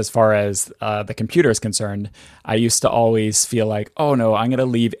 At least as far as the computer is concerned, I used to always feel like, oh no, I'm going to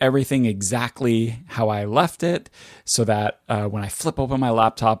leave everything exactly how I left it so that when I flip open my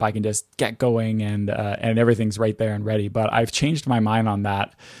laptop, I can just get going and everything's right there and ready. But I've changed my mind on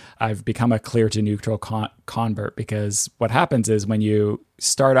that. I've become a clear to neutral convert, because what happens is when you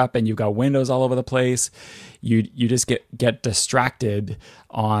start up and you've got windows all over the place, you just get distracted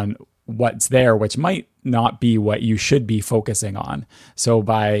on what's there, which might not be what you should be focusing on. So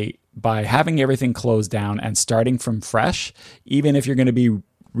by having everything closed down and starting from fresh, even if you're going to be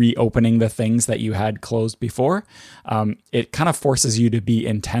reopening the things that you had closed before, it kind of forces you to be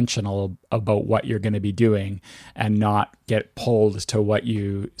intentional about what you're going to be doing and not get pulled to what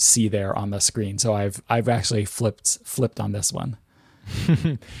you see there on the screen. So I've actually flipped on this one.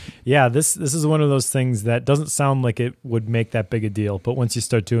 Yeah, this is one of those things that doesn't sound like it would make that big a deal, but once you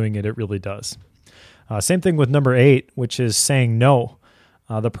start doing it, it really does. Same thing with number 8, which is saying no.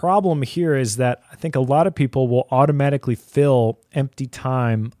 The problem here is that I think a lot of people will automatically fill empty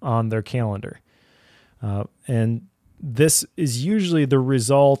time on their calendar. And this is usually the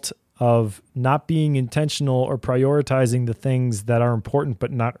result of not being intentional or prioritizing the things that are important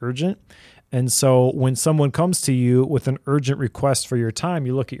but not urgent. And so when someone comes to you with an urgent request for your time,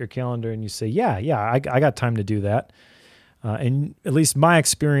 you look at your calendar and you say, yeah, I got time to do that. And at least my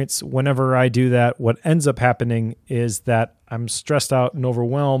experience, whenever I do that, what ends up happening is that I'm stressed out and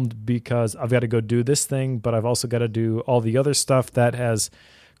overwhelmed because I've got to go do this thing, but I've also got to do all the other stuff that has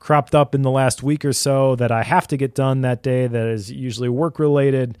cropped up in the last week or so that I have to get done that day that is usually work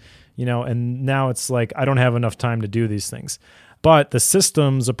related, and now it's like I don't have enough time to do these things. But the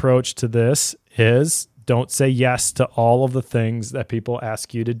systems approach to this is don't say yes to all of the things that people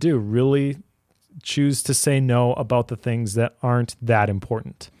ask you to do. Really choose to say no about the things that aren't that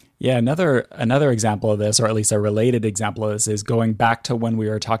important. Yeah, another example of this, or at least a related example of this, is going back to when we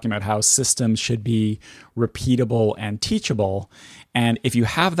were talking about how systems should be repeatable and teachable. And if you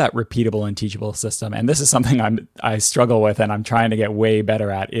have that repeatable and teachable system, and this is something I struggle with and I'm trying to get way better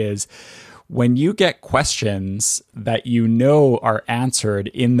at, is when you get questions that you know are answered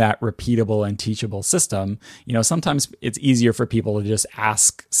in that repeatable and teachable system, sometimes it's easier for people to just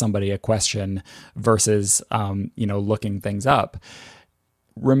ask somebody a question versus, looking things up.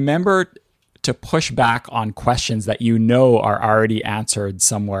 Remember to push back on questions that you know are already answered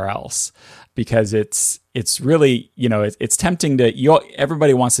somewhere else, because it's really, it's tempting to,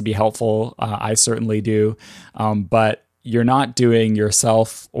 everybody wants to be helpful. I certainly do. But you're not doing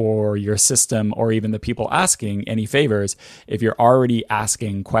yourself or your system or even the people asking any favors if you're already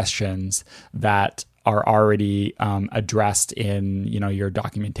asking questions that are already addressed in your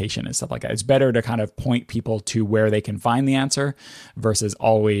documentation and stuff like that. It's better to kind of point people to where they can find the answer versus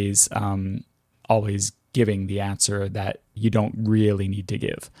always giving the answer that you don't really need to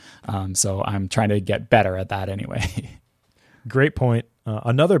give. So I'm trying to get better at that anyway. Great point.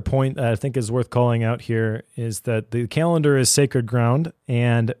 Another point that I think is worth calling out here is that the calendar is sacred ground.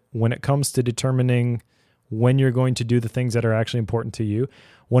 And when it comes to determining when you're going to do the things that are actually important to you,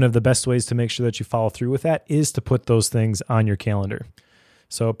 one of the best ways to make sure that you follow through with that is to put those things on your calendar.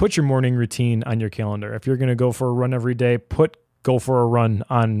 So put your morning routine on your calendar. If you're going to go for a run every day, go for a run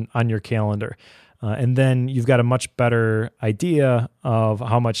on your calendar. And then you've got a much better idea of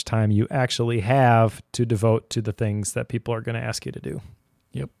how much time you actually have to devote to the things that people are going to ask you to do.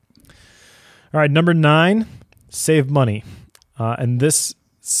 Yep. All right, number 9, save money. And this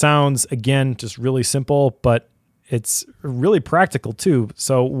sounds, again, just really simple, but it's really practical too.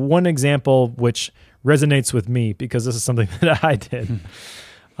 So one example which resonates with me, because this is something that I did,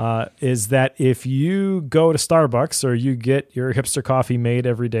 is that if you go to Starbucks or you get your hipster coffee made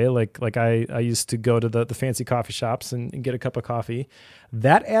every day, like I used to go to the fancy coffee shops and get a cup of coffee,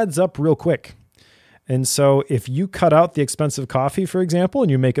 that adds up real quick. And so if you cut out the expensive coffee, for example,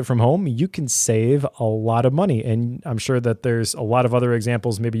 and you make it from home, you can save a lot of money. And I'm sure that there's a lot of other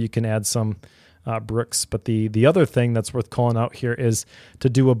examples. Maybe you can add some bricks. But the other thing that's worth calling out here is to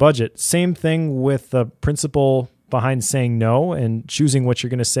do a budget. Same thing with the principle behind saying no and choosing what you're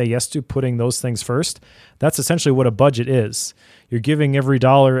going to say yes to, putting those things first. That's essentially what a budget is. You're giving every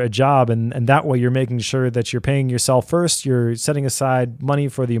dollar a job, and that way you're making sure that you're paying yourself first. You're setting aside money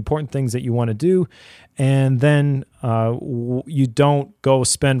for the important things that you want to do, and then you don't go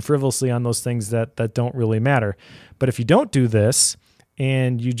spend frivolously on those things that don't really matter. But if you don't do this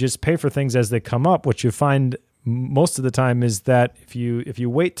and you just pay for things as they come up, what you find most of the time is that if you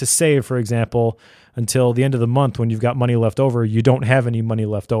wait to save, for example, until the end of the month when you've got money left over, you don't have any money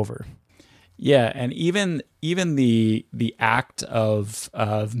left over. Yeah, and even the act of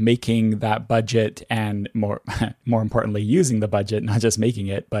making that budget, and more importantly using the budget, not just making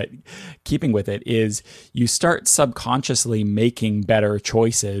it, but keeping with it, is you start subconsciously making better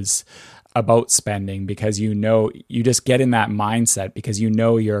choices about spending, because you just get in that mindset because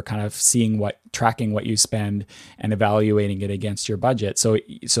you're kind of tracking what you spend and evaluating it against your budget. So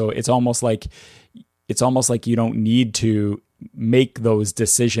it's almost like you don't need to make those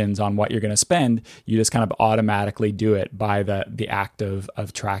decisions on what you're going to spend. You just kind of automatically do it by the act of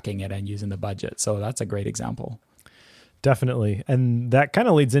tracking it and using the budget. So that's a great example. Definitely. And that kind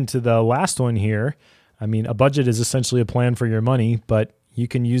of leads into the last one here. I mean, a budget is essentially a plan for your money, but you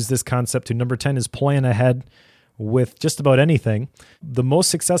can use this concept to number 10 is plan ahead with just about anything. The most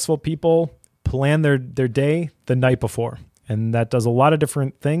successful people plan their day the night before. And that does a lot of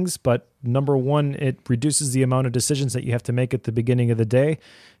different things. But number one, it reduces the amount of decisions that you have to make at the beginning of the day.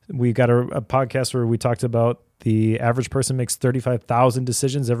 We got a podcast where we talked about the average person makes 35,000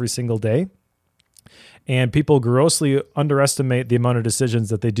 decisions every single day. And people grossly underestimate the amount of decisions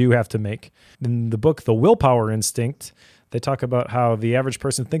that they do have to make. In the book, The Willpower Instinct, they talk about how the average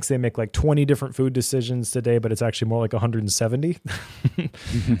person thinks they make like 20 different food decisions today, but it's actually more like 170.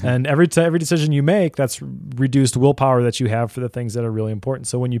 And every decision you make, that's reduced willpower that you have for the things that are really important.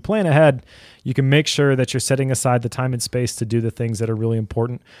 So when you plan ahead, you can make sure that you're setting aside the time and space to do the things that are really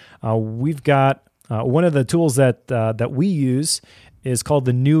important. We've got one of the tools that we use is called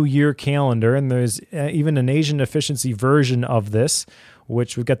the New Year Calendar, and there's even an Asian efficiency version of this,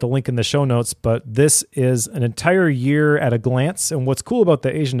 which we've got the link in the show notes, but this is an entire year at a glance. And what's cool about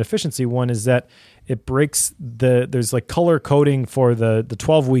the Asian efficiency one is that it breaks there's like color coding for the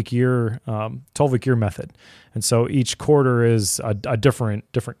 12-week year method. And so each quarter is a different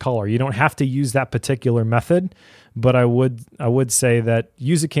color. You don't have to use that particular method, but I would say that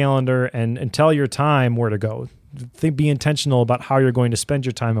use a calendar and tell your time where to go. Be intentional about how you're going to spend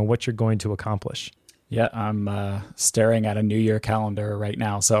your time and what you're going to accomplish. Yeah, I'm staring at a New Year calendar right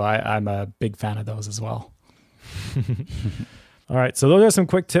now, so I'm a big fan of those as well. All right, so those are some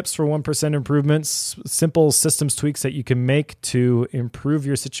quick tips for 1% improvements, simple systems tweaks that you can make to improve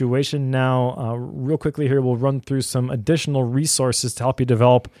your situation. Now, real quickly here, we'll run through some additional resources to help you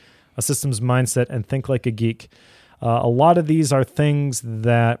develop a systems mindset and think like a geek. A lot of these are things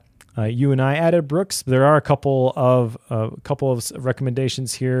that you and I added, Brooks. There are a couple of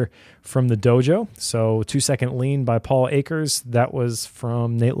recommendations here from the dojo. So 2 Second Lean by Paul Akers. That was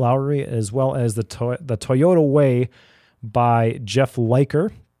from Nate Lowry, as well as the Toyota Way by Jeff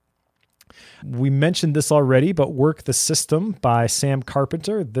Liker. We mentioned this already, but Work the System by Sam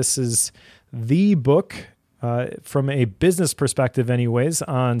Carpenter. This is the book from a business perspective anyways,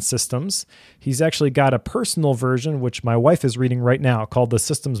 on systems. He's actually got a personal version, which my wife is reading right now, called The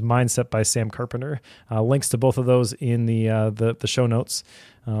Systems Mindset by Sam Carpenter. Links to both of those in the show notes.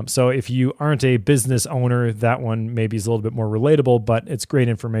 So if you aren't a business owner, that one maybe is a little bit more relatable, but it's great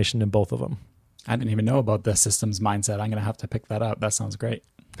information in both of them. I didn't even know about the systems mindset. I'm going to have to pick that up. That sounds great.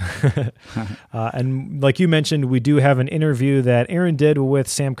 And like you mentioned, we do have an interview that Aaron did with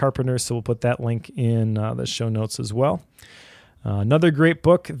Sam Carpenter, so we'll put that link in the show notes as well. Another great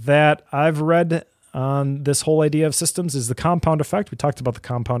book that I've read on this whole idea of systems is The Compound Effect. We talked about the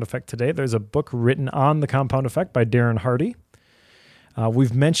compound effect today. There's a book written on the compound effect by Darren Hardy.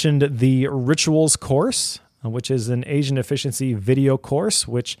 We've mentioned the Rituals course, which is an Asian efficiency video course,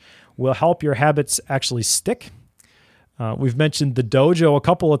 which will help your habits actually stick. We've mentioned the dojo a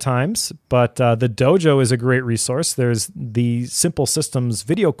couple of times, but the dojo is a great resource. There's the Simple Systems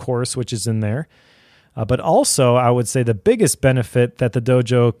video course, which is in there. But also, I would say the biggest benefit that the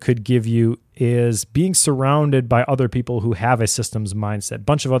dojo could give you is being surrounded by other people who have a systems mindset, a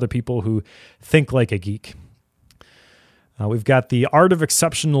bunch of other people who think like a geek. We've got The Art of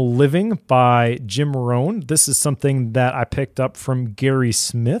Exceptional Living by Jim Rohn. This is something that I picked up from Gary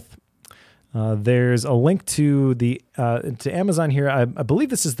Smith. There's a link to Amazon here. I believe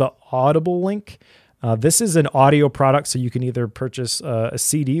this is the Audible link. This is an audio product, so you can either purchase a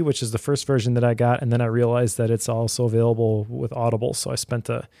CD, which is the first version that I got, and then I realized that it's also available with Audible, so I spent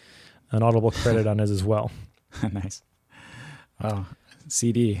an Audible credit on it as well. Nice. Wow,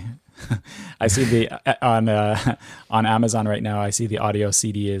 CD. I see on Amazon right now, I see the audio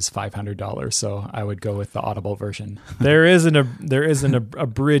CD is $500, so I would go with the Audible version. There is an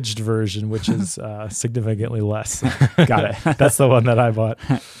abridged version, which is significantly less. Got it. That's the one that I bought.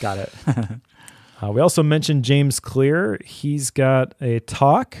 Got it. We also mentioned James Clear. He's got a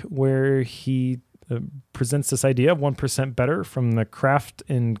talk where he presents this idea of 1% better from the Craft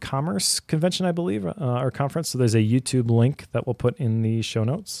in Commerce convention, I believe, or conference. So there's a YouTube link that we'll put in the show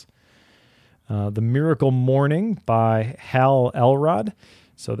notes. The Miracle Morning by Hal Elrod.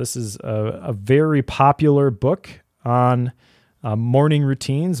 So this is a very popular book on morning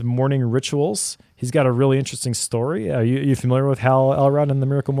routines, morning rituals. He's got a really interesting story. Are you familiar with Hal Elrod and The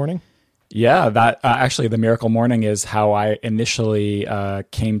Miracle Morning? Yeah, that actually, The Miracle Morning is how I initially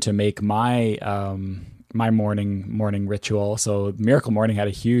came to make my my morning ritual. So Miracle Morning had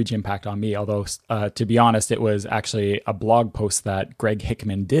a huge impact on me. Although, to be honest, it was actually a blog post that Greg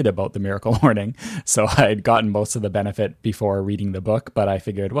Hickman did about the Miracle Morning. So I had gotten most of the benefit before reading the book, but I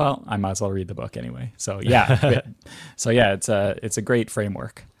figured, well, I might as well read the book anyway. So yeah, it's a great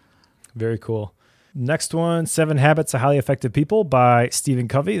framework. Very cool. Next one, 7 Habits of Highly Effective People by Stephen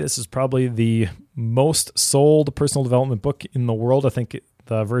Covey. This is probably the most sold personal development book in the world. I think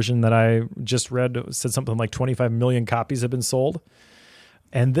the version that I just read said something like 25 million copies have been sold.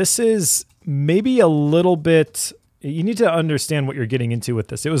 And this is maybe a little bit, you need to understand what you're getting into with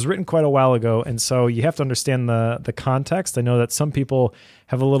this. It was written quite a while ago, and so you have to understand the context. I know that some people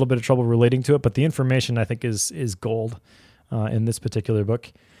have a little bit of trouble relating to it, but the information I think is gold in this particular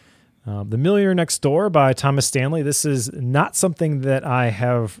book. The Millionaire Next Door by Thomas Stanley. This is not something that I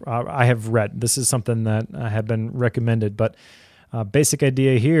have read. This is something that have been recommended. But basic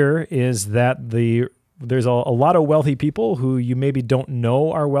idea here is that there's a lot of wealthy people who you maybe don't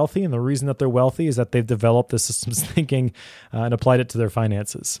know are wealthy, and the reason that they're wealthy is that they've developed the systems thinking and applied it to their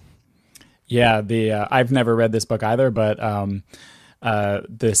finances. Yeah, I've never read this book either, but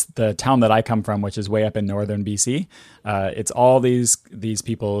the town that I come from, which is way up in northern BC, it's all these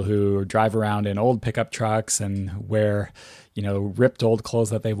people who drive around in old pickup trucks and wear, ripped old clothes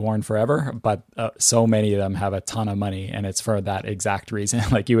that they've worn forever. But so many of them have a ton of money, and it's for that exact reason.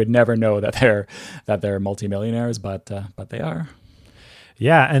 Like you would never know that they're multimillionaires, but they are.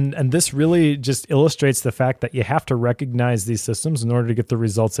 Yeah, and this really just illustrates the fact that you have to recognize these systems in order to get the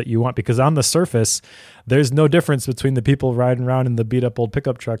results that you want, because on the surface, there's no difference between the people riding around in the beat-up old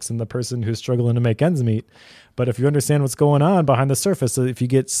pickup trucks and the person who's struggling to make ends meet. But if you understand what's going on behind the surface, so if you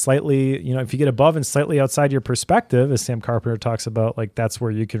get slightly, if you get above and slightly outside your perspective, as Sam Carpenter talks about, like that's where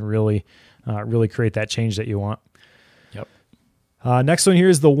you can really create that change that you want. Yep. Next one here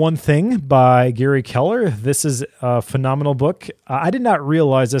is The One Thing by Gary Keller. This is a phenomenal book. I did not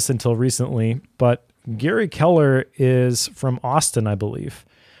realize this until recently, but Gary Keller is from Austin, I believe.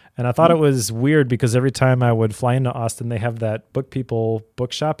 And I thought it was weird because every time I would fly into Austin, they have that Book People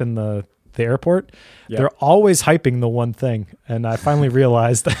bookshop in the airport. Yep. They're always hyping The One Thing. And I finally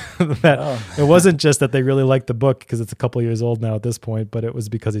realized that it wasn't just that they really liked the book because it's a couple years old now at this point, but it was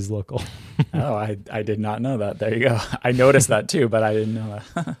because he's local. I did not know that. There you go. I noticed that too, but I didn't know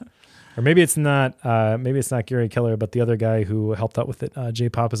that. Or maybe it's not Gary Keller, but the other guy who helped out with it, Jay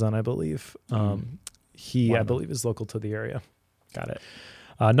Papasan, I believe. I believe is local to the area. Got it.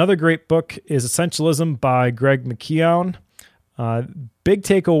 Another great book is Essentialism by Greg McKeown. Big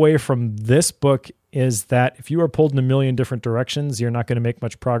takeaway from this book is that if you are pulled in a million different directions, you're not going to make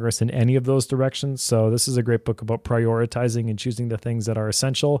much progress in any of those directions. So this is a great book about prioritizing and choosing the things that are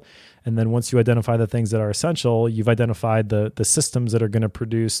essential. And then once you identify the things that are essential, you've identified the systems that are going to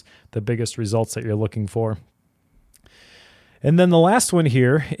produce the biggest results that you're looking for. And then the last one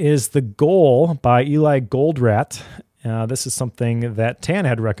here is The Goal by Eli Goldratt. This is something that Tan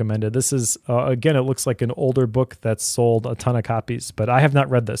had recommended. This is, again, it looks like an older book that's sold a ton of copies, but I have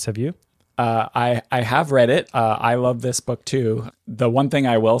not read this. Have you? I have read it. I love this book too. The one thing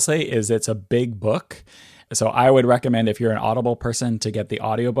I will say is it's a big book. So I would recommend, if you're an Audible person, to get the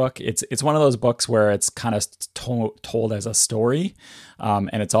audiobook. It's one of those books where it's kind of told as a story, and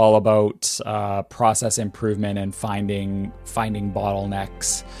it's all about process improvement and finding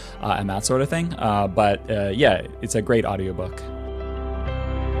bottlenecks and that sort of thing. But it's a great audiobook.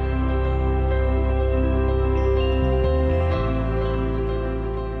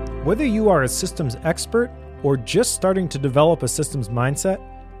 Whether you are a systems expert or just starting to develop a systems mindset,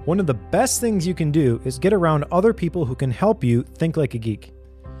 one of the best things you can do is get around other people who can help you think like a geek.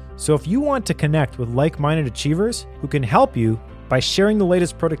 So if you want to connect with like-minded achievers who can help you by sharing the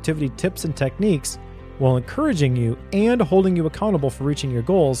latest productivity tips and techniques while encouraging you and holding you accountable for reaching your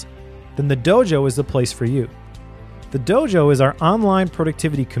goals, then the Dojo is the place for you. The Dojo is our online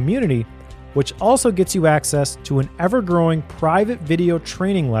productivity community, which also gets you access to an ever-growing private video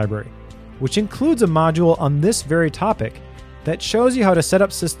training library, which includes a module on this very topic that shows you how to set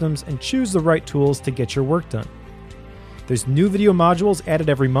up systems and choose the right tools to get your work done. There's new video modules added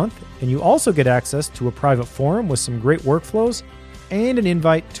every month, and you also get access to a private forum with some great workflows and an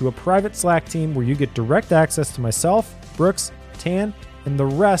invite to a private Slack team where you get direct access to myself, Brooks, Tan, and the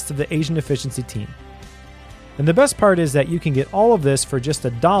rest of the Asian Efficiency team. And the best part is that you can get all of this for just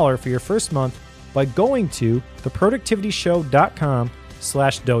 $1 for your first month by going to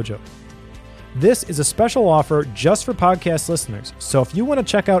theproductivityshow.com/dojo. This is a special offer just for podcast listeners. So if you want to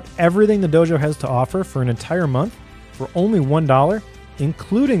check out everything the Dojo has to offer for an entire month for only $1,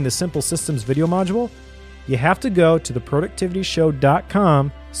 including the Simple Systems video module, you have to go to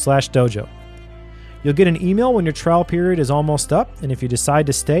theproductivityshow.com/dojo. You'll get an email when your trial period is almost up, and if you decide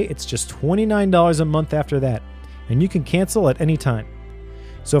to stay, it's just $29 a month after that, and you can cancel at any time.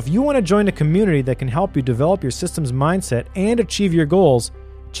 So if you want to join a community that can help you develop your systems mindset and achieve your goals,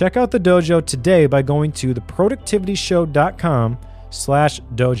 check out the dojo today by going to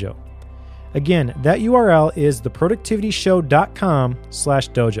theproductivityshow.com/dojo. Again, that URL is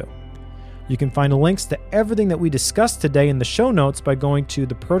theproductivityshow.com/dojo. You can find links to everything that we discussed today in the show notes by going to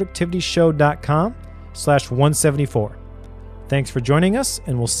theproductivityshow.com/174. Thanks for joining us,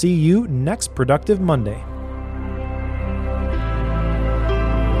 and we'll see you next Productive Monday.